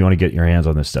 So if you want to get your hands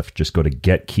on this stuff, just go to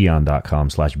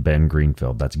getkion.com/Ben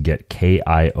Greenfield. That's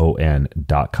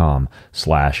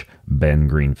getkion.com/Ben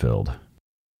Greenfield.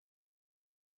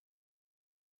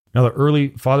 Now, the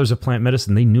early fathers of plant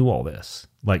medicine, they knew all this.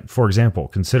 Like, for example,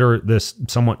 consider this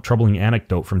somewhat troubling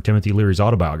anecdote from Timothy Leary's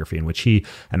autobiography, in which he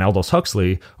and Aldous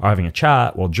Huxley are having a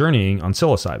chat while journeying on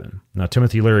psilocybin. Now,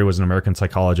 Timothy Leary was an American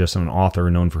psychologist and an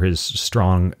author known for his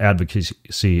strong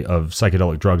advocacy of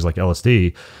psychedelic drugs like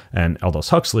LSD, and Aldous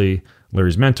Huxley,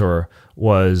 Leary's mentor,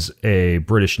 was a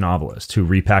British novelist who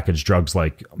repackaged drugs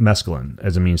like mescaline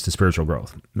as a means to spiritual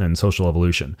growth and social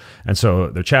evolution. And so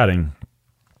they're chatting.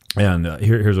 And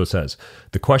here's what it says.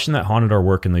 The question that haunted our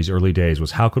work in these early days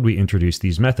was how could we introduce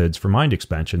these methods for mind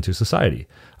expansion to society?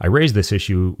 I raised this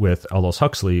issue with Aldous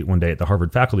Huxley one day at the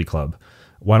Harvard Faculty Club.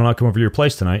 Why don't I come over to your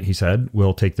place tonight? He said.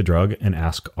 We'll take the drug and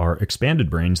ask our expanded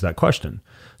brains that question.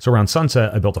 So around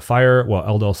sunset, I built a fire while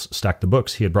Aldous stacked the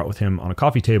books he had brought with him on a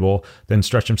coffee table, then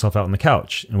stretched himself out on the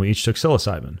couch, and we each took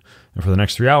psilocybin. And for the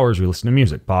next 3 hours, we listened to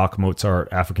music. Bach, Mozart,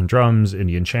 African drums,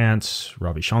 Indian chants,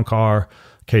 Ravi Shankar.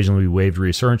 Occasionally we waved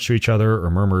reassurance to each other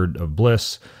or murmured of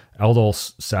bliss.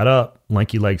 Aldous sat up,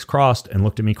 lanky legs crossed, and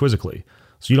looked at me quizzically.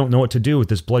 So you don't know what to do with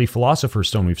this bloody philosopher's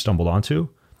stone we've stumbled onto?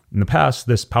 In the past,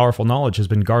 this powerful knowledge has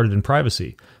been guarded in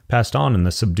privacy, passed on in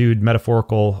the subdued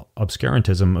metaphorical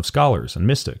obscurantism of scholars and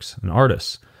mystics and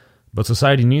artists. But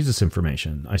society needs this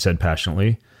information, I said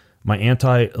passionately. My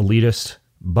anti-elitist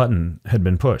button had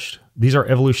been pushed. These are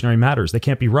evolutionary matters. They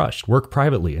can't be rushed. Work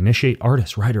privately. Initiate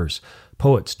artists, writers,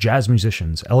 poets, jazz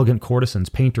musicians, elegant courtesans,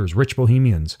 painters, rich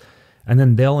bohemians. And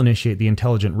then they'll initiate the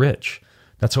intelligent rich.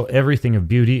 That's how everything of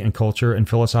beauty and culture and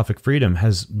philosophic freedom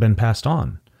has been passed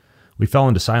on. We fell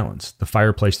into silence. The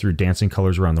fireplace threw dancing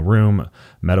colors around the room, a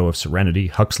meadow of serenity.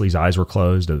 Huxley's eyes were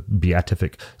closed. A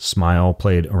beatific smile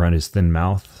played around his thin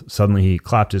mouth. Suddenly he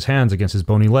clapped his hands against his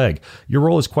bony leg. Your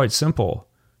role is quite simple.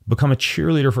 Become a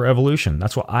cheerleader for evolution.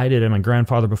 That's what I did and my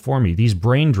grandfather before me. These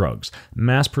brain drugs,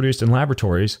 mass-produced in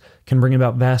laboratories, can bring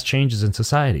about vast changes in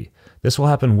society. This will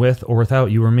happen with or without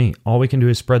you or me. All we can do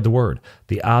is spread the word.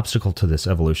 The obstacle to this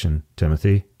evolution,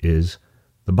 Timothy, is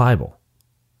the Bible.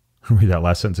 Read that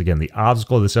last sentence again. The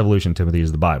obstacle to this evolution, Timothy,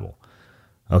 is the Bible.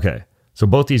 Okay, so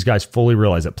both these guys fully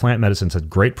realize that plant medicines had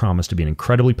great promise to be an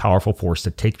incredibly powerful force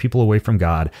to take people away from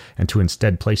God and to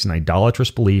instead place an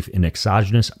idolatrous belief in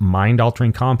exogenous,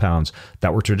 mind-altering compounds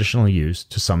that were traditionally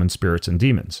used to summon spirits and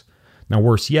demons. Now,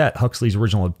 worse yet, Huxley's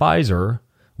original advisor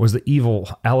was the evil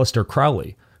Aleister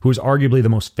Crowley, who is arguably the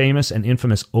most famous and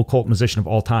infamous occult musician of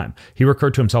all time. He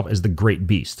referred to himself as the Great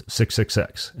Beast,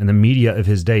 666, and the media of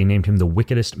his day named him the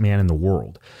wickedest man in the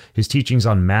world. His teachings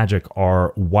on magic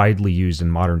are widely used in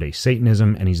modern-day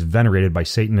Satanism, and he's venerated by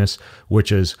Satanists,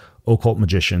 witches, occult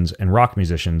magicians, and rock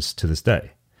musicians to this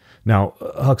day. Now,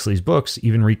 Huxley's books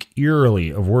even reek eerily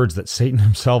of words that Satan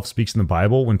himself speaks in the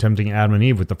Bible when tempting Adam and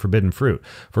Eve with the forbidden fruit.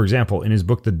 For example, in his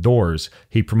book, The Doors,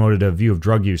 he promoted a view of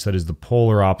drug use that is the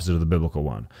polar opposite of the biblical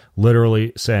one,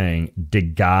 literally saying,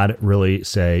 did God really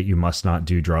say you must not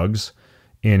do drugs?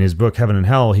 In his book, Heaven and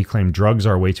Hell, he claimed drugs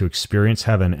are a way to experience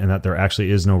heaven and that there actually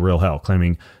is no real hell,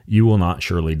 claiming you will not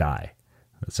surely die.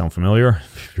 That sound familiar?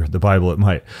 If you read the Bible, it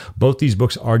might. Both these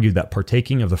books argued that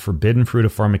partaking of the forbidden fruit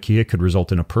of pharmakia could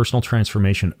result in a personal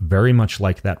transformation very much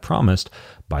like that promised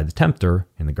by the tempter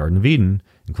in the Garden of Eden,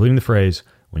 including the phrase,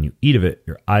 when you eat of it,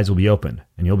 your eyes will be opened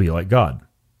and you'll be like God.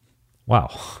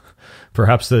 Wow.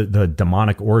 Perhaps the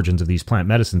demonic origins of these plant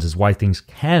medicines is why things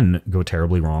can go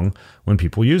terribly wrong when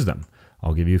people use them.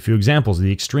 I'll give you a few examples of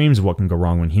the extremes of what can go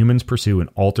wrong when humans pursue an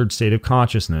altered state of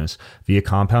consciousness via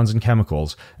compounds and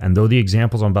chemicals, and though the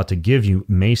examples I'm about to give you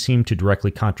may seem to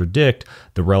directly contradict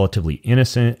the relatively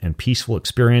innocent and peaceful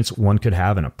experience one could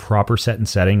have in a proper set and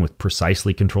setting with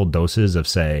precisely controlled doses of,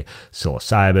 say,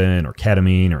 psilocybin or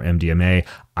ketamine or MDMA,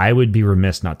 I would be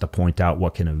remiss not to point out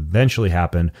what can eventually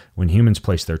happen when humans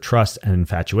place their trust and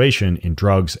infatuation in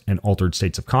drugs and altered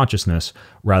states of consciousness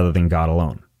rather than God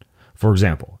alone. For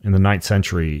example, in the 9th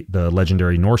century, the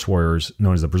legendary Norse warriors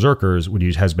known as the Berserkers would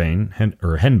use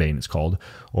henbane it's called,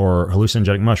 or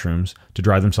hallucinogenic mushrooms to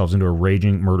drive themselves into a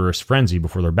raging, murderous frenzy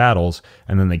before their battles,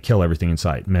 and then they kill everything in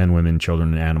sight, men, women,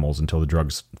 children, and animals until the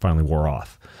drugs finally wore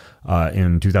off.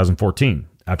 In 2014,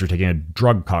 after taking a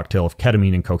drug cocktail of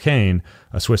ketamine and cocaine,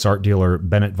 a Swiss art dealer,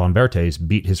 Bennett von Werthes,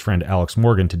 beat his friend Alex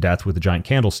Morgan to death with a giant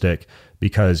candlestick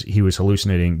because he was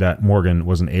hallucinating that Morgan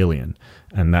was an alien.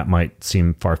 And that might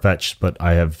seem far-fetched, but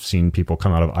I have seen people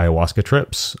come out of ayahuasca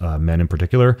trips, men in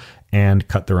particular, and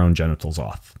cut their own genitals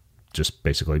off, just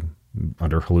basically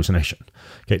under hallucination.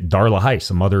 Okay, Darla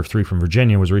Heiss, a mother of 3 from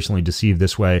Virginia, was recently deceived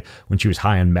this way when she was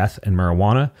high on meth and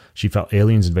marijuana. She felt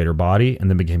aliens invade her body and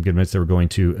then became convinced they were going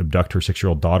to abduct her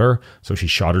 6-year-old daughter, so she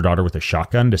shot her daughter with a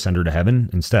shotgun to send her to heaven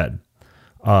instead.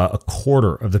 A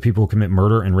quarter of the people who commit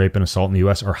murder and rape and assault in the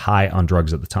U.S. are high on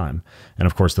drugs at the time. And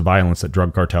of course, the violence that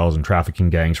drug cartels and trafficking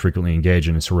gangs frequently engage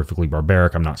in is horrifically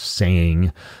barbaric. I'm not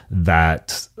saying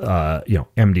that,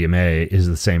 MDMA is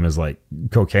the same as like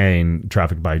cocaine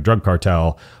trafficked by a drug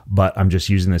cartel, but I'm just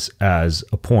using this as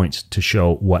a point to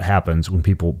show what happens when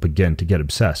people begin to get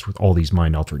obsessed with all these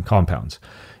mind-altering compounds.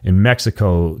 In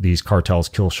Mexico, these cartels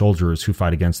kill soldiers who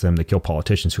fight against them. They kill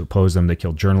politicians who oppose them. They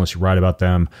kill journalists who write about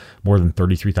them. More than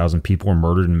 33,000 people were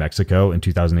murdered in Mexico in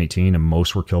 2018, and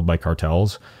most were killed by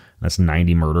cartels. That's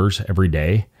 90 murders every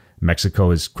day. Mexico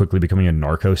is quickly becoming a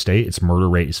narco state. Its murder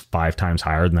rate is 5 times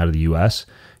higher than that of the U.S.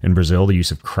 In Brazil, the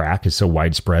use of crack is so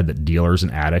widespread that dealers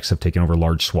and addicts have taken over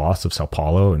large swaths of Sao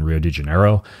Paulo and Rio de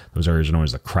Janeiro. Those areas are known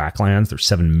as the crack lands. There's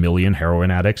 7 million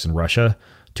heroin addicts in Russia.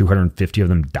 250 of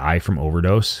them die from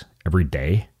overdose every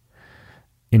day.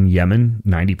 In Yemen,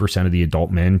 90% of the adult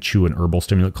men chew an herbal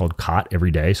stimulant called khat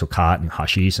every day. So khat and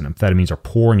hashish and amphetamines are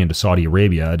pouring into Saudi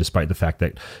Arabia, despite the fact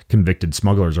that convicted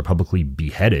smugglers are publicly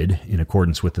beheaded in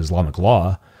accordance with Islamic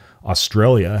law.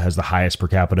 Australia has the highest per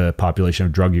capita population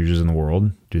of drug users in the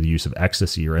world due to the use of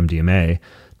ecstasy or MDMA.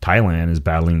 Thailand is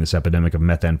battling this epidemic of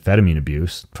methamphetamine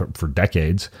abuse for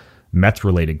decades.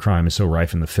 Meth-related crime is so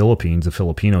rife in the Philippines, the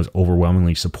Filipinos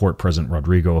overwhelmingly support President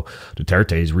Rodrigo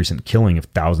Duterte's recent killing of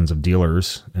thousands of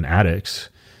dealers and addicts.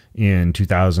 In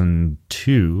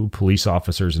 2002, police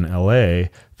officers in LA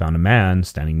found a man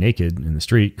standing naked in the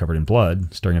street, covered in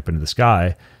blood, staring up into the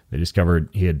sky. They discovered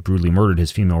he had brutally murdered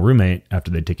his female roommate after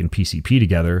they'd taken PCP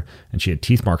together, and she had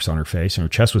teeth marks on her face, and her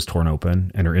chest was torn open,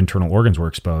 and her internal organs were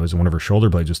exposed, and one of her shoulder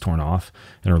blades was torn off,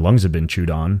 and her lungs had been chewed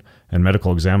on, and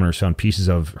medical examiners found pieces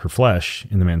of her flesh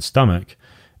in the man's stomach.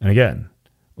 And again,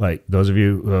 Like those of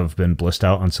you who have been blissed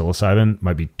out on psilocybin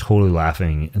might be totally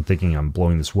laughing and thinking I'm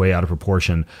blowing this way out of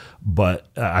proportion. But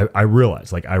I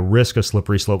realize like I risk a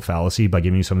slippery slope fallacy by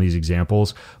giving you some of these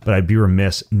examples, but I'd be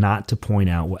remiss not to point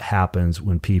out what happens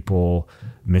when people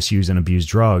misuse and abuse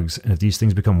drugs. And if these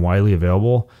things become widely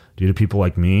available due to people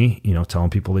like me, telling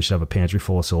people they should have a pantry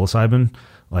full of psilocybin,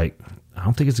 like I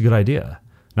don't think it's a good idea.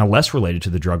 Now, less related to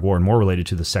the drug war and more related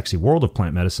to the sexy world of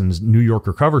plant medicine's New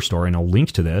Yorker cover story, and I'll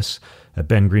link to this at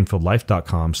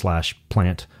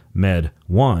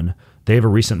bengreenfieldlife.com/plantmed1. They have a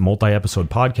recent multi-episode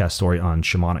podcast story on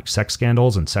shamanic sex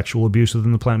scandals and sexual abuse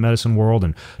within the plant medicine world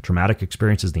and traumatic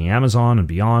experiences in the Amazon and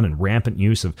beyond and rampant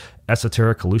use of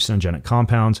esoteric hallucinogenic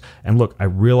compounds. And look, I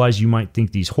realize you might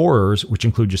think these horrors, which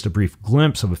include just a brief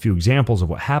glimpse of a few examples of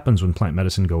what happens when plant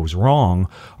medicine goes wrong,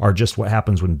 are just what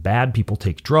happens when bad people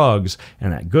take drugs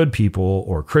and that good people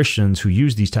or Christians who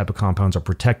use these type of compounds are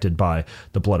protected by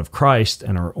the blood of Christ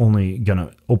and are only going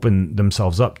to open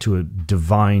themselves up to a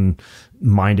divine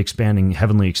mind-expanding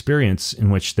heavenly experience in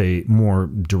which they more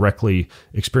directly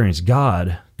experience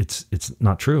God. It's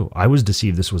not true. I was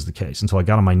deceived this was the case until I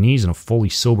got on my knees in a fully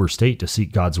sober state to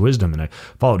seek God's wisdom, and I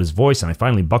followed his voice, and I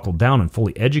finally buckled down and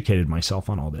fully educated myself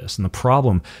on all this. And the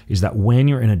problem is that when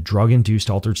you're in a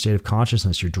drug-induced altered state of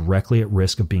consciousness, you're directly at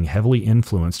risk of being heavily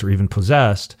influenced or even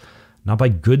possessed, not by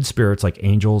good spirits like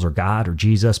angels or God or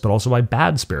Jesus, but also by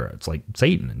bad spirits like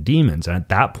Satan and demons. And at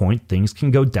that point, things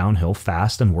can go downhill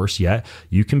fast, and worse yet,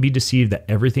 you can be deceived that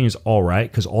everything is all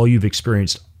right because all you've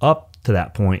experienced up to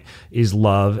that point is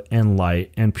love and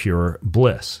light and pure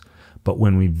bliss. But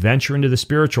when we venture into the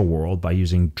spiritual world by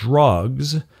using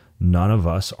drugs, none of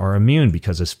us are immune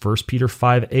because as 1 Peter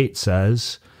 5:8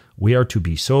 says, we are to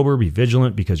be sober, be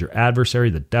vigilant, because your adversary,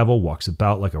 the devil, walks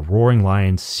about like a roaring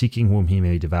lion, seeking whom he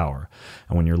may devour.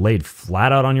 And when you're laid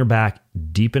flat out on your back,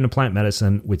 deep into plant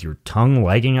medicine, with your tongue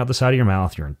lagging out the side of your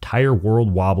mouth, your entire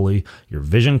world wobbly, your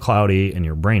vision cloudy, and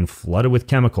your brain flooded with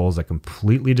chemicals that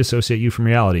completely dissociate you from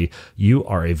reality, you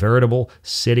are a veritable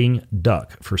sitting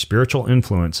duck for spiritual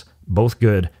influence, both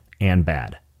good and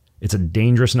bad. It's a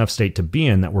dangerous enough state to be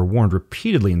in that we're warned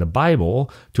repeatedly in the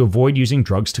Bible to avoid using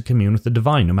drugs to commune with the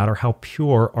divine, no matter how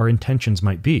pure our intentions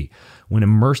might be. When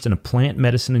immersed in a plant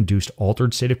medicine-induced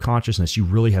altered state of consciousness, you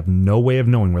really have no way of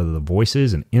knowing whether the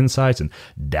voices and insights and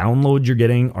downloads you're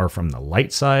getting are from the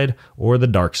light side or the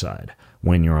dark side.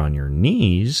 When you're on your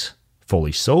knees,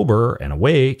 fully sober and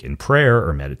awake in prayer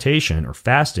or meditation or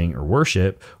fasting or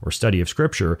worship or study of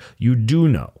scripture, you do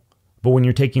know. But when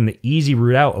you're taking the easy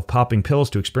route out of popping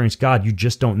pills to experience God, you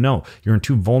just don't know. You're in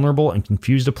too vulnerable and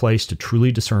confused a place to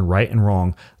truly discern right and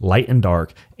wrong, light and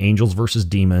dark, angels versus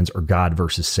demons, or God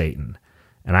versus Satan.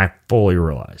 And I fully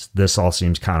realize this all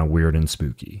seems kind of weird and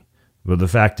spooky. But the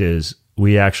fact is,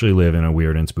 we actually live in a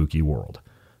weird and spooky world.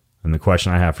 And the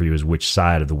question I have for you is, which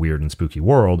side of the weird and spooky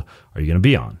world are you going to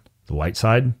be on? The light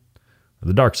side or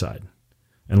the dark side?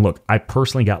 And look, I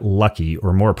personally got lucky,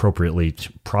 or more appropriately,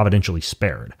 providentially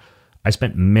spared. I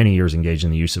spent many years engaged in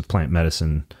the use of plant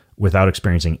medicine without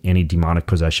experiencing any demonic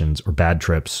possessions or bad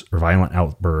trips or violent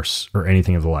outbursts or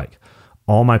anything of the like.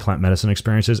 All my plant medicine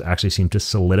experiences actually seemed to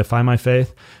solidify my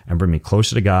faith and bring me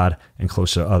closer to God and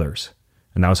closer to others.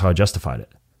 And that was how I justified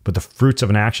it. But the fruits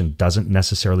of an action doesn't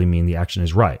necessarily mean the action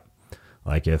is right.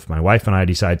 Like if my wife and I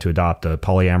decide to adopt a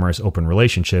polyamorous open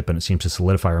relationship and it seems to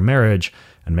solidify our marriage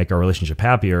and make our relationship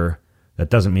happier,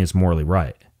 that doesn't mean it's morally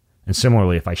right. And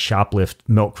similarly, if I shoplift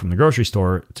milk from the grocery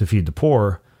store to feed the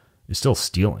poor, it's still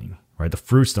stealing, right? The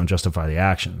fruits don't justify the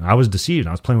action. I was deceived.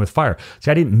 I was playing with fire. See,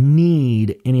 I didn't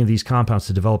need any of these compounds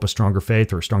to develop a stronger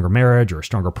faith or a stronger marriage or a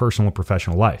stronger personal or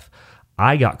professional life.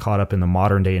 I got caught up in the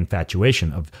modern day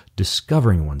infatuation of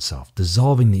discovering oneself,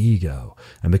 dissolving the ego,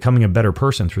 and becoming a better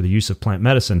person through the use of plant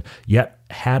medicine. Yet,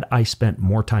 had I spent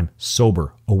more time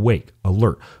sober, awake,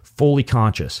 alert, fully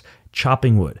conscious,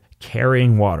 chopping wood,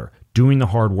 carrying water, doing the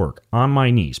hard work, on my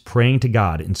knees, praying to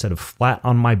God instead of flat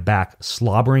on my back,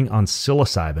 slobbering on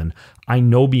psilocybin, I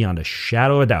know beyond a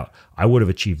shadow of a doubt I would have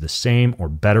achieved the same or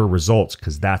better results,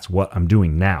 because that's what I'm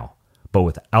doing now, but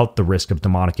without the risk of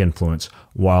demonic influence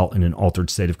while in an altered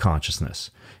state of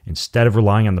consciousness. Instead of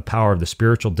relying on the power of the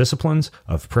spiritual disciplines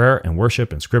of prayer and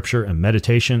worship and scripture and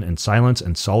meditation and silence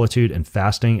and solitude and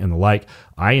fasting and the like,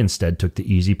 I instead took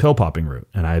the easy pill popping route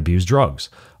and I abused drugs,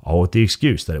 all with the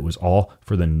excuse that it was all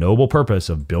for the noble purpose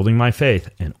of building my faith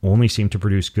and only seemed to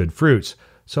produce good fruits.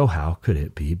 So how could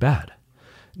it be bad?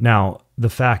 Now, the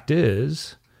fact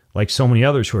is, like so many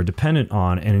others who are dependent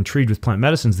on and intrigued with plant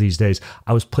medicines these days,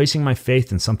 I was placing my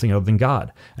faith in something other than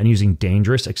God and using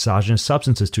dangerous exogenous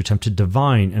substances to attempt to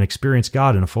divine and experience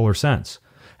God in a fuller sense.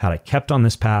 Had I kept on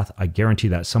this path, I guarantee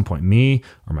that at some point me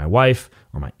or my wife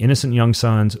or my innocent young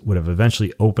sons would have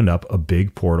eventually opened up a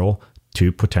big portal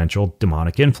to potential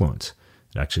demonic influence.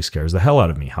 It actually scares the hell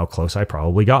out of me how close I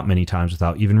probably got many times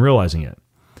without even realizing it.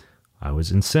 I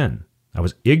was in sin. I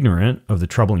was ignorant of the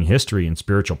troubling history and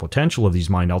spiritual potential of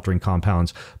these mind-altering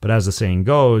compounds, but as the saying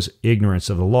goes, ignorance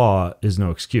of the law is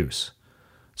no excuse.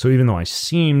 So even though I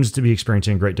seemed to be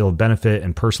experiencing a great deal of benefit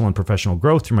and personal and professional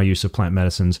growth through my use of plant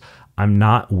medicines, I'm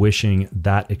not wishing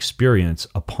that experience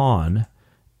upon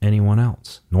anyone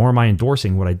else, nor am I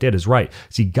endorsing what I did is right.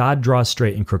 See, God draws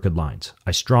straight and crooked lines.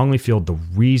 I strongly feel the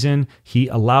reason he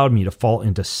allowed me to fall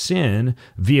into sin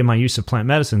via my use of plant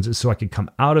medicines is so I could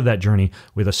come out of that journey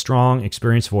with a strong,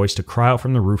 experienced voice to cry out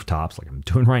from the rooftops, like I'm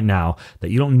doing right now, that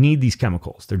you don't need these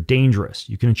chemicals. They're dangerous.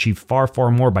 You can achieve far,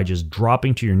 far more by just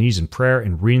dropping to your knees in prayer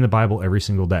and reading the Bible every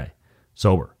single day.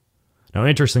 Sober. Now,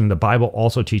 interesting, the Bible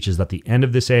also teaches that the end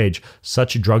of this age,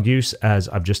 such drug use as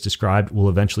I've just described will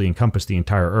eventually encompass the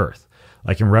entire earth.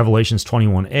 Like in Revelations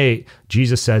 21:8,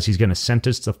 Jesus says he's going to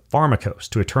sentence the pharmacos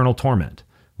to eternal torment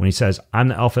when he says, I'm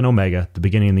the Alpha and Omega, the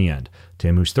beginning and the end. To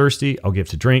him who's thirsty, I'll give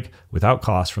to drink without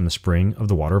cost from the spring of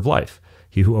the water of life.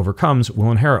 He who overcomes will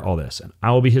inherit all this, and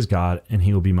I will be his God, and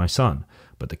he will be my son.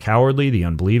 But the cowardly, the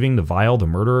unbelieving, the vile, the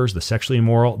murderers, the sexually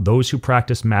immoral, those who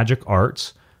practice magic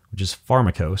arts, which is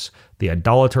pharmacos, the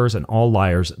idolaters and all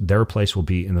liars, their place will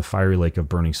be in the fiery lake of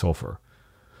burning sulfur.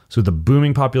 So the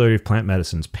booming popularity of plant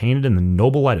medicines, painted in the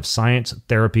noble light of science,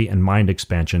 therapy, and mind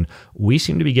expansion, we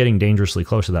seem to be getting dangerously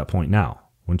close to that point now,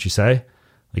 wouldn't you say?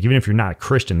 Like even if you're not a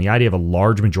Christian, the idea of a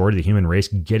large majority of the human race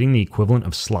getting the equivalent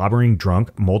of slobbering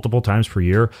drunk multiple times per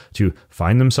year to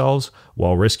find themselves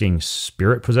while risking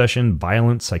spirit possession,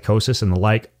 violence, psychosis, and the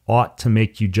like ought to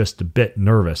make you just a bit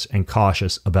nervous and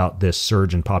cautious about this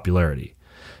surge in popularity.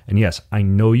 And yes, I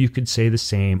know you could say the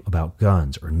same about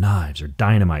guns or knives or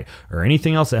dynamite or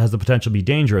anything else that has the potential to be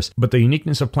dangerous, but the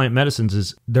uniqueness of plant medicines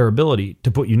is their ability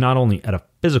to put you not only at a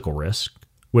physical risk,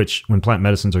 which when plant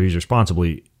medicines are used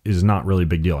responsibly is not really a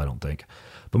big deal, I don't think,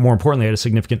 but more importantly at a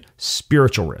significant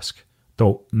spiritual risk.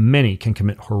 Though many can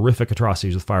commit horrific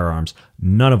atrocities with firearms,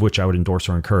 none of which I would endorse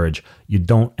or encourage, you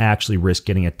don't actually risk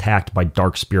getting attacked by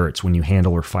dark spirits when you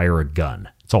handle or fire a gun.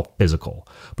 It's all physical,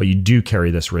 but you do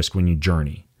carry this risk when you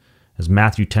journey. As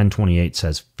Matthew 10:28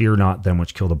 says, fear not them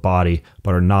which kill the body,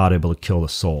 but are not able to kill the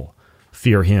soul.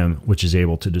 Fear him which is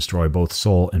able to destroy both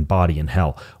soul and body in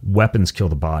hell. Weapons kill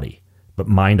the body, but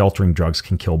mind-altering drugs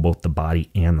can kill both the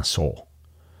body and the soul.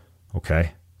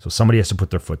 Okay? So somebody has to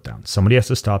put their foot down. Somebody has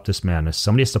to stop this madness.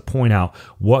 Somebody has to point out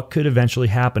what could eventually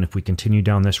happen if we continue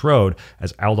down this road.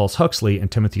 As Aldous Huxley and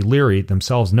Timothy Leary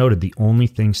themselves noted, the only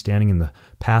thing standing in the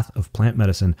path of plant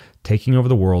medicine taking over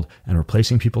the world and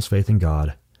replacing people's faith in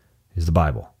God is the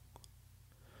Bible.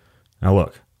 Now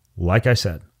look, like I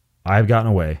said, I've gotten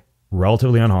away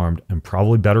relatively unharmed and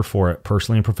probably better for it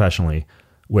personally and professionally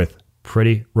with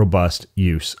pretty robust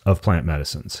use of plant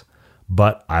medicines.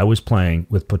 But I was playing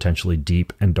with potentially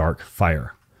deep and dark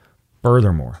fire.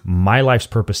 Furthermore, my life's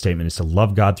purpose statement is to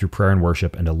love God through prayer and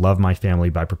worship and to love my family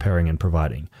by preparing and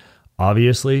providing.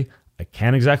 Obviously, I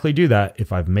can't exactly do that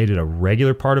if I've made it a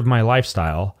regular part of my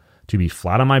lifestyle to be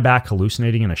flat on my back,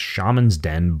 hallucinating in a shaman's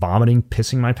den, vomiting,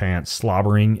 pissing my pants,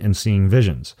 slobbering, and seeing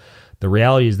visions. The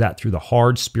reality is that through the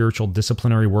hard spiritual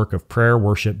disciplinary work of prayer,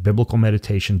 worship, biblical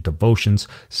meditation, devotions,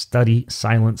 study,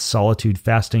 silence, solitude,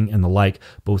 fasting, and the like,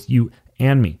 both you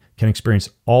and me can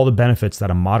experience all the benefits that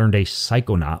a modern-day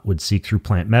psychonaut would seek through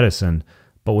plant medicine,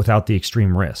 but without the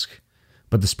extreme risk.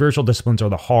 But the spiritual disciplines are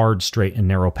the hard, straight, and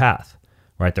narrow path,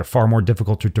 right? They're far more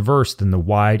difficult to traverse than the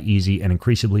wide, easy, and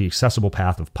increasingly accessible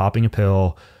path of popping a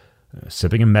pill,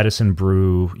 sipping a medicine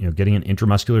brew, getting an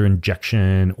intramuscular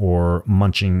injection, or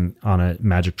munching on a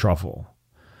magic truffle.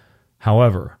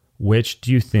 However, which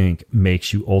do you think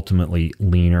makes you ultimately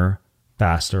leaner,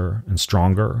 faster, and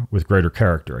stronger with greater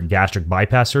character? A gastric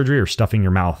bypass surgery or stuffing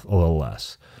your mouth a little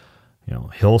less?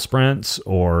 Hill sprints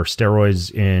or steroids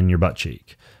in your butt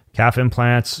cheek? Calf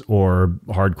implants or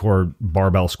hardcore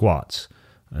barbell squats?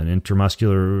 An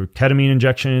intramuscular ketamine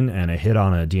injection and a hit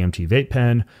on a DMT vape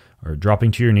pen, or dropping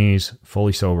to your knees,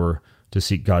 fully sober, to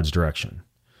seek God's direction.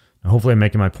 Now, hopefully I'm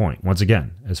making my point. Once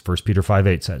again, as 1 Peter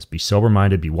 5:8 says, be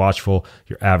sober-minded, be watchful.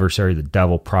 Your adversary, the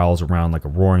devil, prowls around like a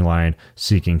roaring lion,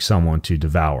 seeking someone to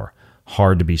devour.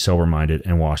 Hard to be sober-minded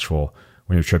and watchful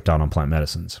when you're tripped out on plant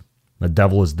medicines. The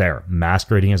devil is there,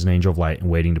 masquerading as an angel of light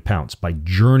and waiting to pounce. By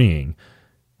journeying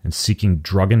and seeking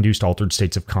drug-induced altered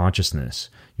states of consciousness,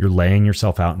 you're laying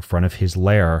yourself out in front of his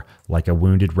lair like a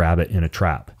wounded rabbit in a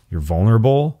trap. You're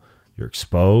vulnerable, you're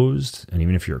exposed, and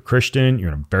even if you're a Christian, you're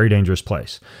in a very dangerous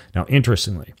place. Now,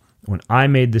 interestingly, when I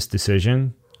made this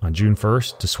decision, on June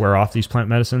 1st to swear off these plant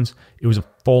medicines, it was a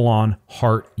full-on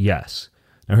heart yes.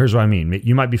 Now, here's what I mean.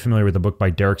 You might be familiar with a book by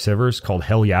Derek Sivers called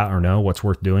Hell Yeah or No, What's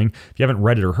Worth Doing. If you haven't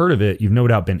read it or heard of it, you've no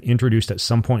doubt been introduced at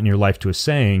some point in your life to a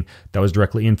saying that was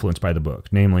directly influenced by the book.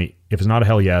 Namely, if it's not a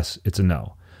hell yes, it's a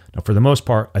no. Now, for the most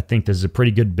part, I think this is a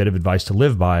pretty good bit of advice to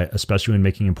live by, especially when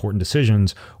making important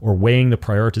decisions or weighing the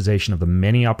prioritization of the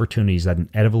many opportunities that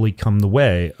inevitably come the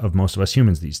way of most of us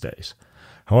humans these days.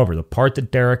 However, the part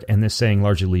that Derek and this saying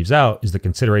largely leaves out is the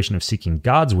consideration of seeking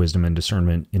God's wisdom and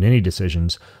discernment in any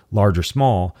decisions, large or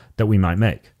small, that we might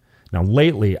make. Now,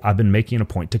 lately, I've been making a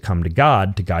point to come to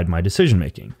God to guide my decision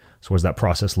making. So what does that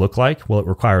process look like? Well, it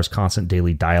requires constant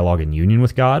daily dialogue and union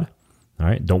with God. All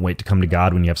right, don't wait to come to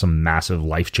God when you have some massive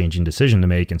life-changing decision to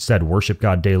make. Instead, worship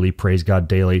God daily, praise God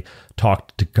daily,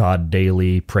 talk to God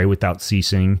daily, pray without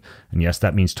ceasing. And yes,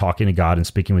 that means talking to God and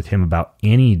speaking with Him about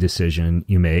any decision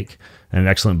you make. And an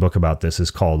excellent book about this is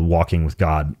called Walking with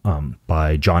God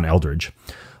by John Eldredge.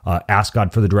 Ask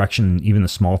God for the direction, even the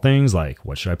small things like,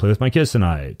 what should I play with my kids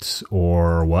tonight?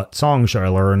 Or what song should I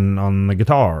learn on the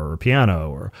guitar or piano?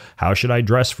 Or how should I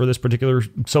dress for this particular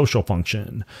social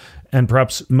function? And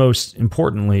perhaps most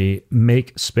importantly,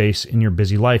 make space in your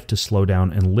busy life to slow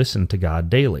down and listen to God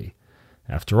daily.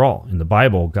 After all, in the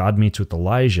Bible, God meets with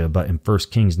Elijah, but in 1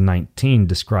 Kings 19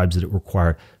 describes that it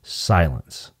required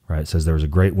silence. Right? It says there was a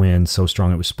great wind, so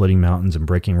strong it was splitting mountains and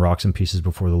breaking rocks in pieces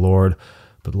before the Lord.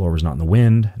 But the Lord was not in the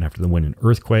wind, and after the wind, an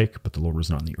earthquake, but the Lord was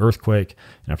not in the earthquake,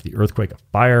 and after the earthquake, a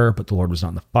fire, but the Lord was not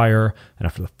in the fire, and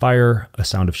after the fire, a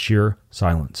sound of sheer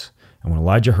silence. And when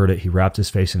Elijah heard it, he wrapped his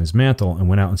face in his mantle and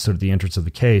went out and stood at the entrance of the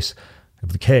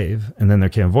cave, and then there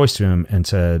came a voice to him and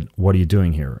said, "What are you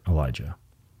doing here, Elijah?"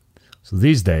 So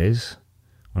these days,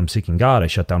 when I'm seeking God, I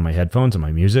shut down my headphones and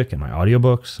my music and my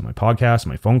audiobooks and my podcasts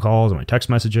and my phone calls and my text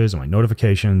messages and my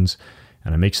notifications,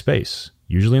 and I make space,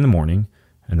 usually in the morning,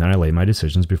 and then I lay my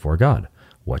decisions before God.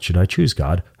 What should I choose,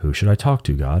 God? Who should I talk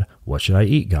to, God? What should I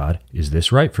eat, God? Is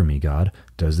this right for me, God?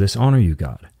 Does this honor you,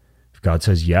 God? If God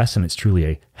says yes, and it's truly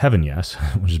a heaven yes,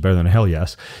 which is better than a hell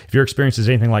yes, if your experience is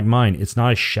anything like mine, it's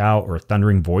not a shout or a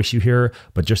thundering voice you hear,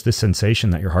 but just this sensation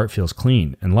that your heart feels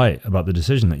clean and light about the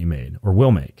decision that you made or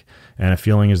will make, and a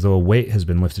feeling as though a weight has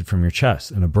been lifted from your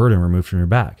chest and a burden removed from your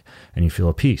back, and you feel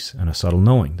a peace and a subtle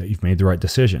knowing that you've made the right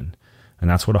decision. And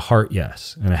that's what a heart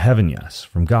yes and a heaven yes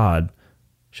from God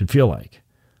should feel like.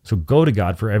 So go to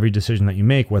God for every decision that you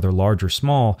make, whether large or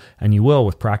small, and you will,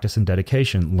 with practice and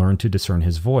dedication, learn to discern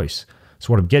His voice.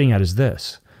 So what I'm getting at is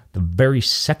this. The very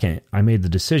second I made the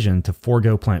decision to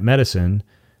forego plant medicine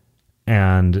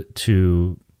and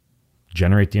to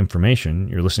generate the information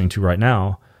you're listening to right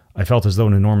now, I felt as though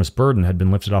an enormous burden had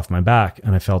been lifted off my back,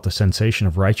 and I felt a sensation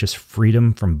of righteous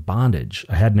freedom from bondage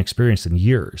I hadn't experienced in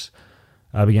years.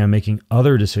 I began making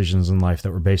other decisions in life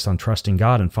that were based on trusting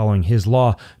God and following His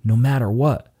law no matter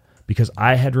what, because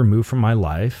I had removed from my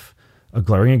life a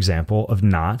glaring example of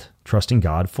not trusting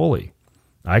God fully.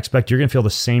 I expect you're going to feel the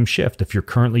same shift if you're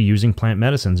currently using plant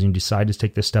medicines and you decide to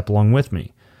take this step along with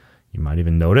me. You might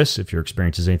even notice, if your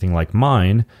experience is anything like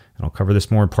mine, and I'll cover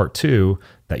this more in part 2,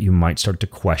 that you might start to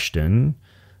question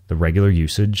the regular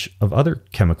usage of other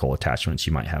chemical attachments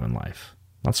you might have in life.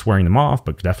 Not swearing them off,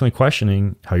 but definitely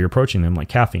questioning how you're approaching them, like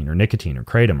caffeine or nicotine or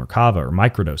kratom or kava or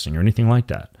microdosing or anything like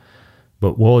that.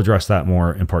 But we'll address that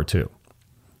more in part 2.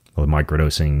 Well,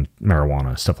 microdosing,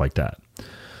 marijuana, stuff like that.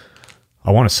 I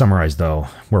want to summarize, though,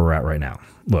 where we're at right now.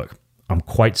 Look, I'm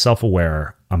quite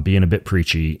self-aware. I'm being a bit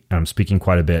preachy, and I'm speaking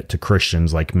quite a bit to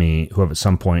Christians like me who have at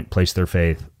some point placed their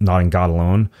faith not in God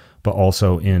alone, but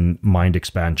also in mind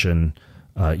expansion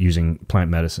using plant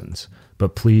medicines.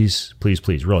 But please, please,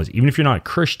 please realize, even if you're not a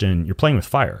Christian, you're playing with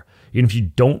fire. Even if you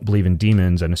don't believe in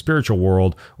demons and a spiritual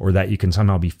world, or that you can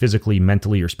somehow be physically,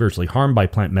 mentally, or spiritually harmed by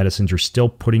plant medicines, you're still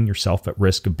putting yourself at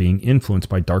risk of being influenced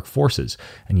by dark forces.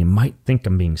 And you might think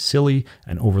I'm being silly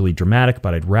and overly dramatic,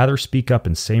 but I'd rather speak up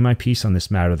and say my piece on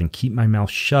this matter than keep my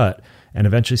mouth shut and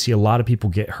eventually see a lot of people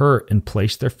get hurt and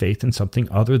place their faith in something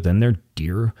other than their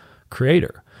dear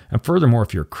Creator. And furthermore,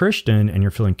 if you're a Christian and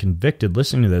you're feeling convicted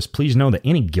listening to this, please know that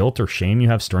any guilt or shame you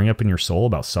have stirring up in your soul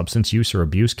about substance use or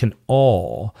abuse can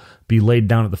all be laid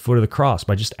down at the foot of the cross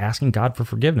by just asking God for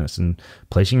forgiveness and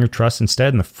placing your trust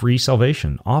instead in the free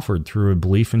salvation offered through a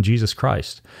belief in Jesus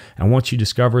Christ. And once you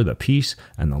discover the peace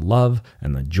and the love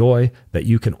and the joy that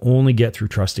you can only get through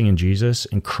trusting in Jesus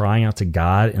and crying out to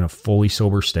God in a fully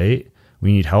sober state,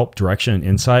 we need help, direction, and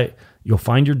insight, you'll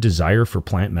find your desire for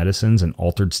plant medicines and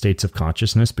altered states of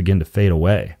consciousness begin to fade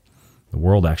away. The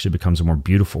world actually becomes a more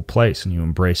beautiful place, and you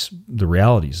embrace the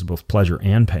realities of both pleasure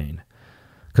and pain.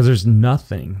 Because there's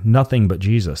nothing but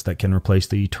Jesus that can replace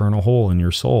the eternal hole in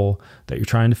your soul that you're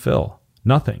trying to fill.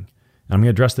 Nothing. And I'm going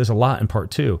to address this a lot in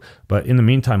part 2. But in the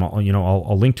meantime,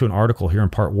 I'll link to an article here in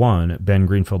part 1 at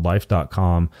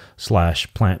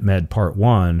bengreenfieldlife.com/plantmed part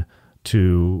 1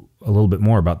 to a little bit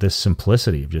more about this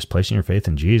simplicity of just placing your faith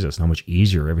in Jesus and how much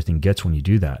easier everything gets when you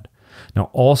do that. Now,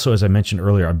 also, as I mentioned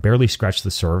earlier, I barely scratched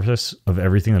the surface of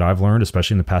everything that I've learned,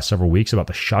 especially in the past several weeks, about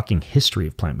the shocking history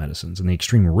of plant medicines and the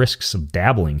extreme risks of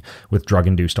dabbling with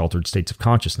drug-induced altered states of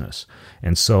consciousness.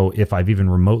 And so if I've even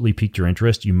remotely piqued your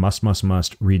interest, you must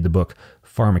read the book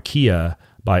Pharmakia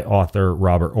by author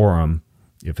Robert Oram,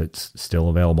 if it's still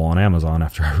available on Amazon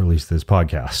after I release this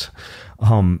podcast.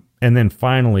 And then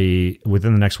finally,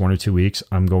 within the next 1 or 2 weeks,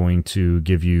 I'm going to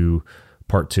give you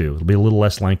part 2. It'll be a little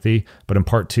less lengthy, but in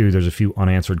part 2, there's a few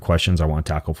unanswered questions I want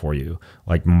to tackle for you,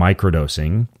 like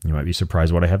microdosing. You might be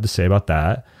surprised what I have to say about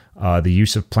that. The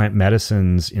use of plant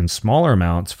medicines in smaller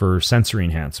amounts for sensory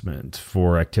enhancement,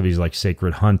 for activities like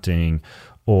sacred hunting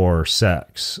or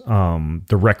sex,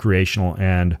 the recreational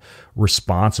and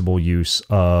responsible use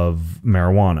of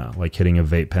marijuana, like hitting a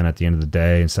vape pen at the end of the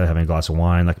day instead of having a glass of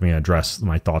wine. Let me address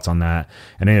my thoughts on that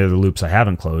and any other loops I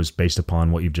haven't closed based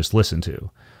upon what you've just listened to.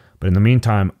 But in the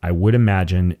meantime, I would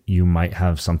imagine you might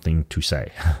have something to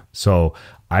say. So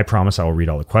I promise I will read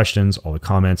all the questions, all the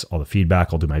comments, all the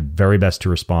feedback. I'll do my very best to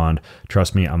respond.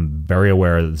 Trust me, I'm very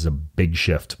aware that this is a big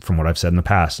shift from what I've said in the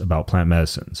past about plant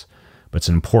medicines, but it's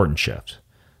an important shift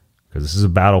because this is a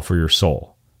battle for your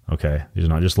soul. Okay. These are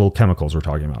not just little chemicals we're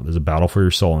talking about. There's a battle for your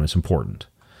soul and it's important.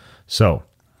 So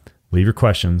leave your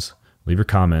questions, leave your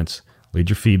comments, leave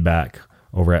your feedback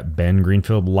over at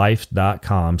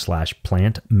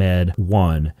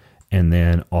bengreenfieldlife.com/plantmed1. And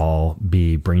then I'll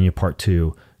be bringing you part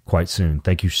 2 quite soon.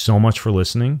 Thank you so much for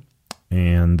listening.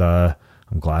 And I'm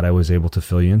glad I was able to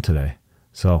fill you in today.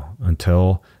 So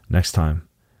until next time,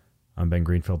 I'm Ben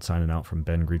Greenfield signing out from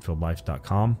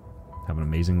bengreenfieldlife.com. Have an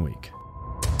amazing week.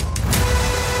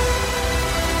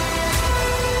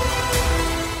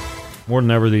 More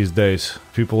than ever these days,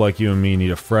 people like you and me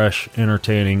need a fresh,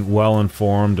 entertaining,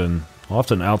 well-informed, and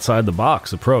often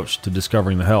outside-the-box approach to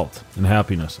discovering the health and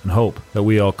happiness and hope that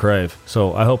we all crave.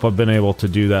 So I hope I've been able to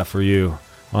do that for you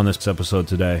on this episode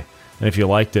today. And if you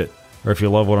liked it, or if you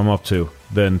love what I'm up to,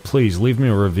 then please leave me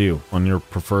a review on your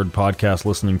preferred podcast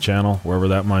listening channel, wherever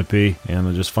that might be,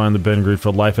 and just find the Ben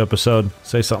Greenfield Life episode.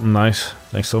 Say something nice.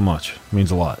 Thanks so much. It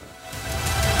means a lot.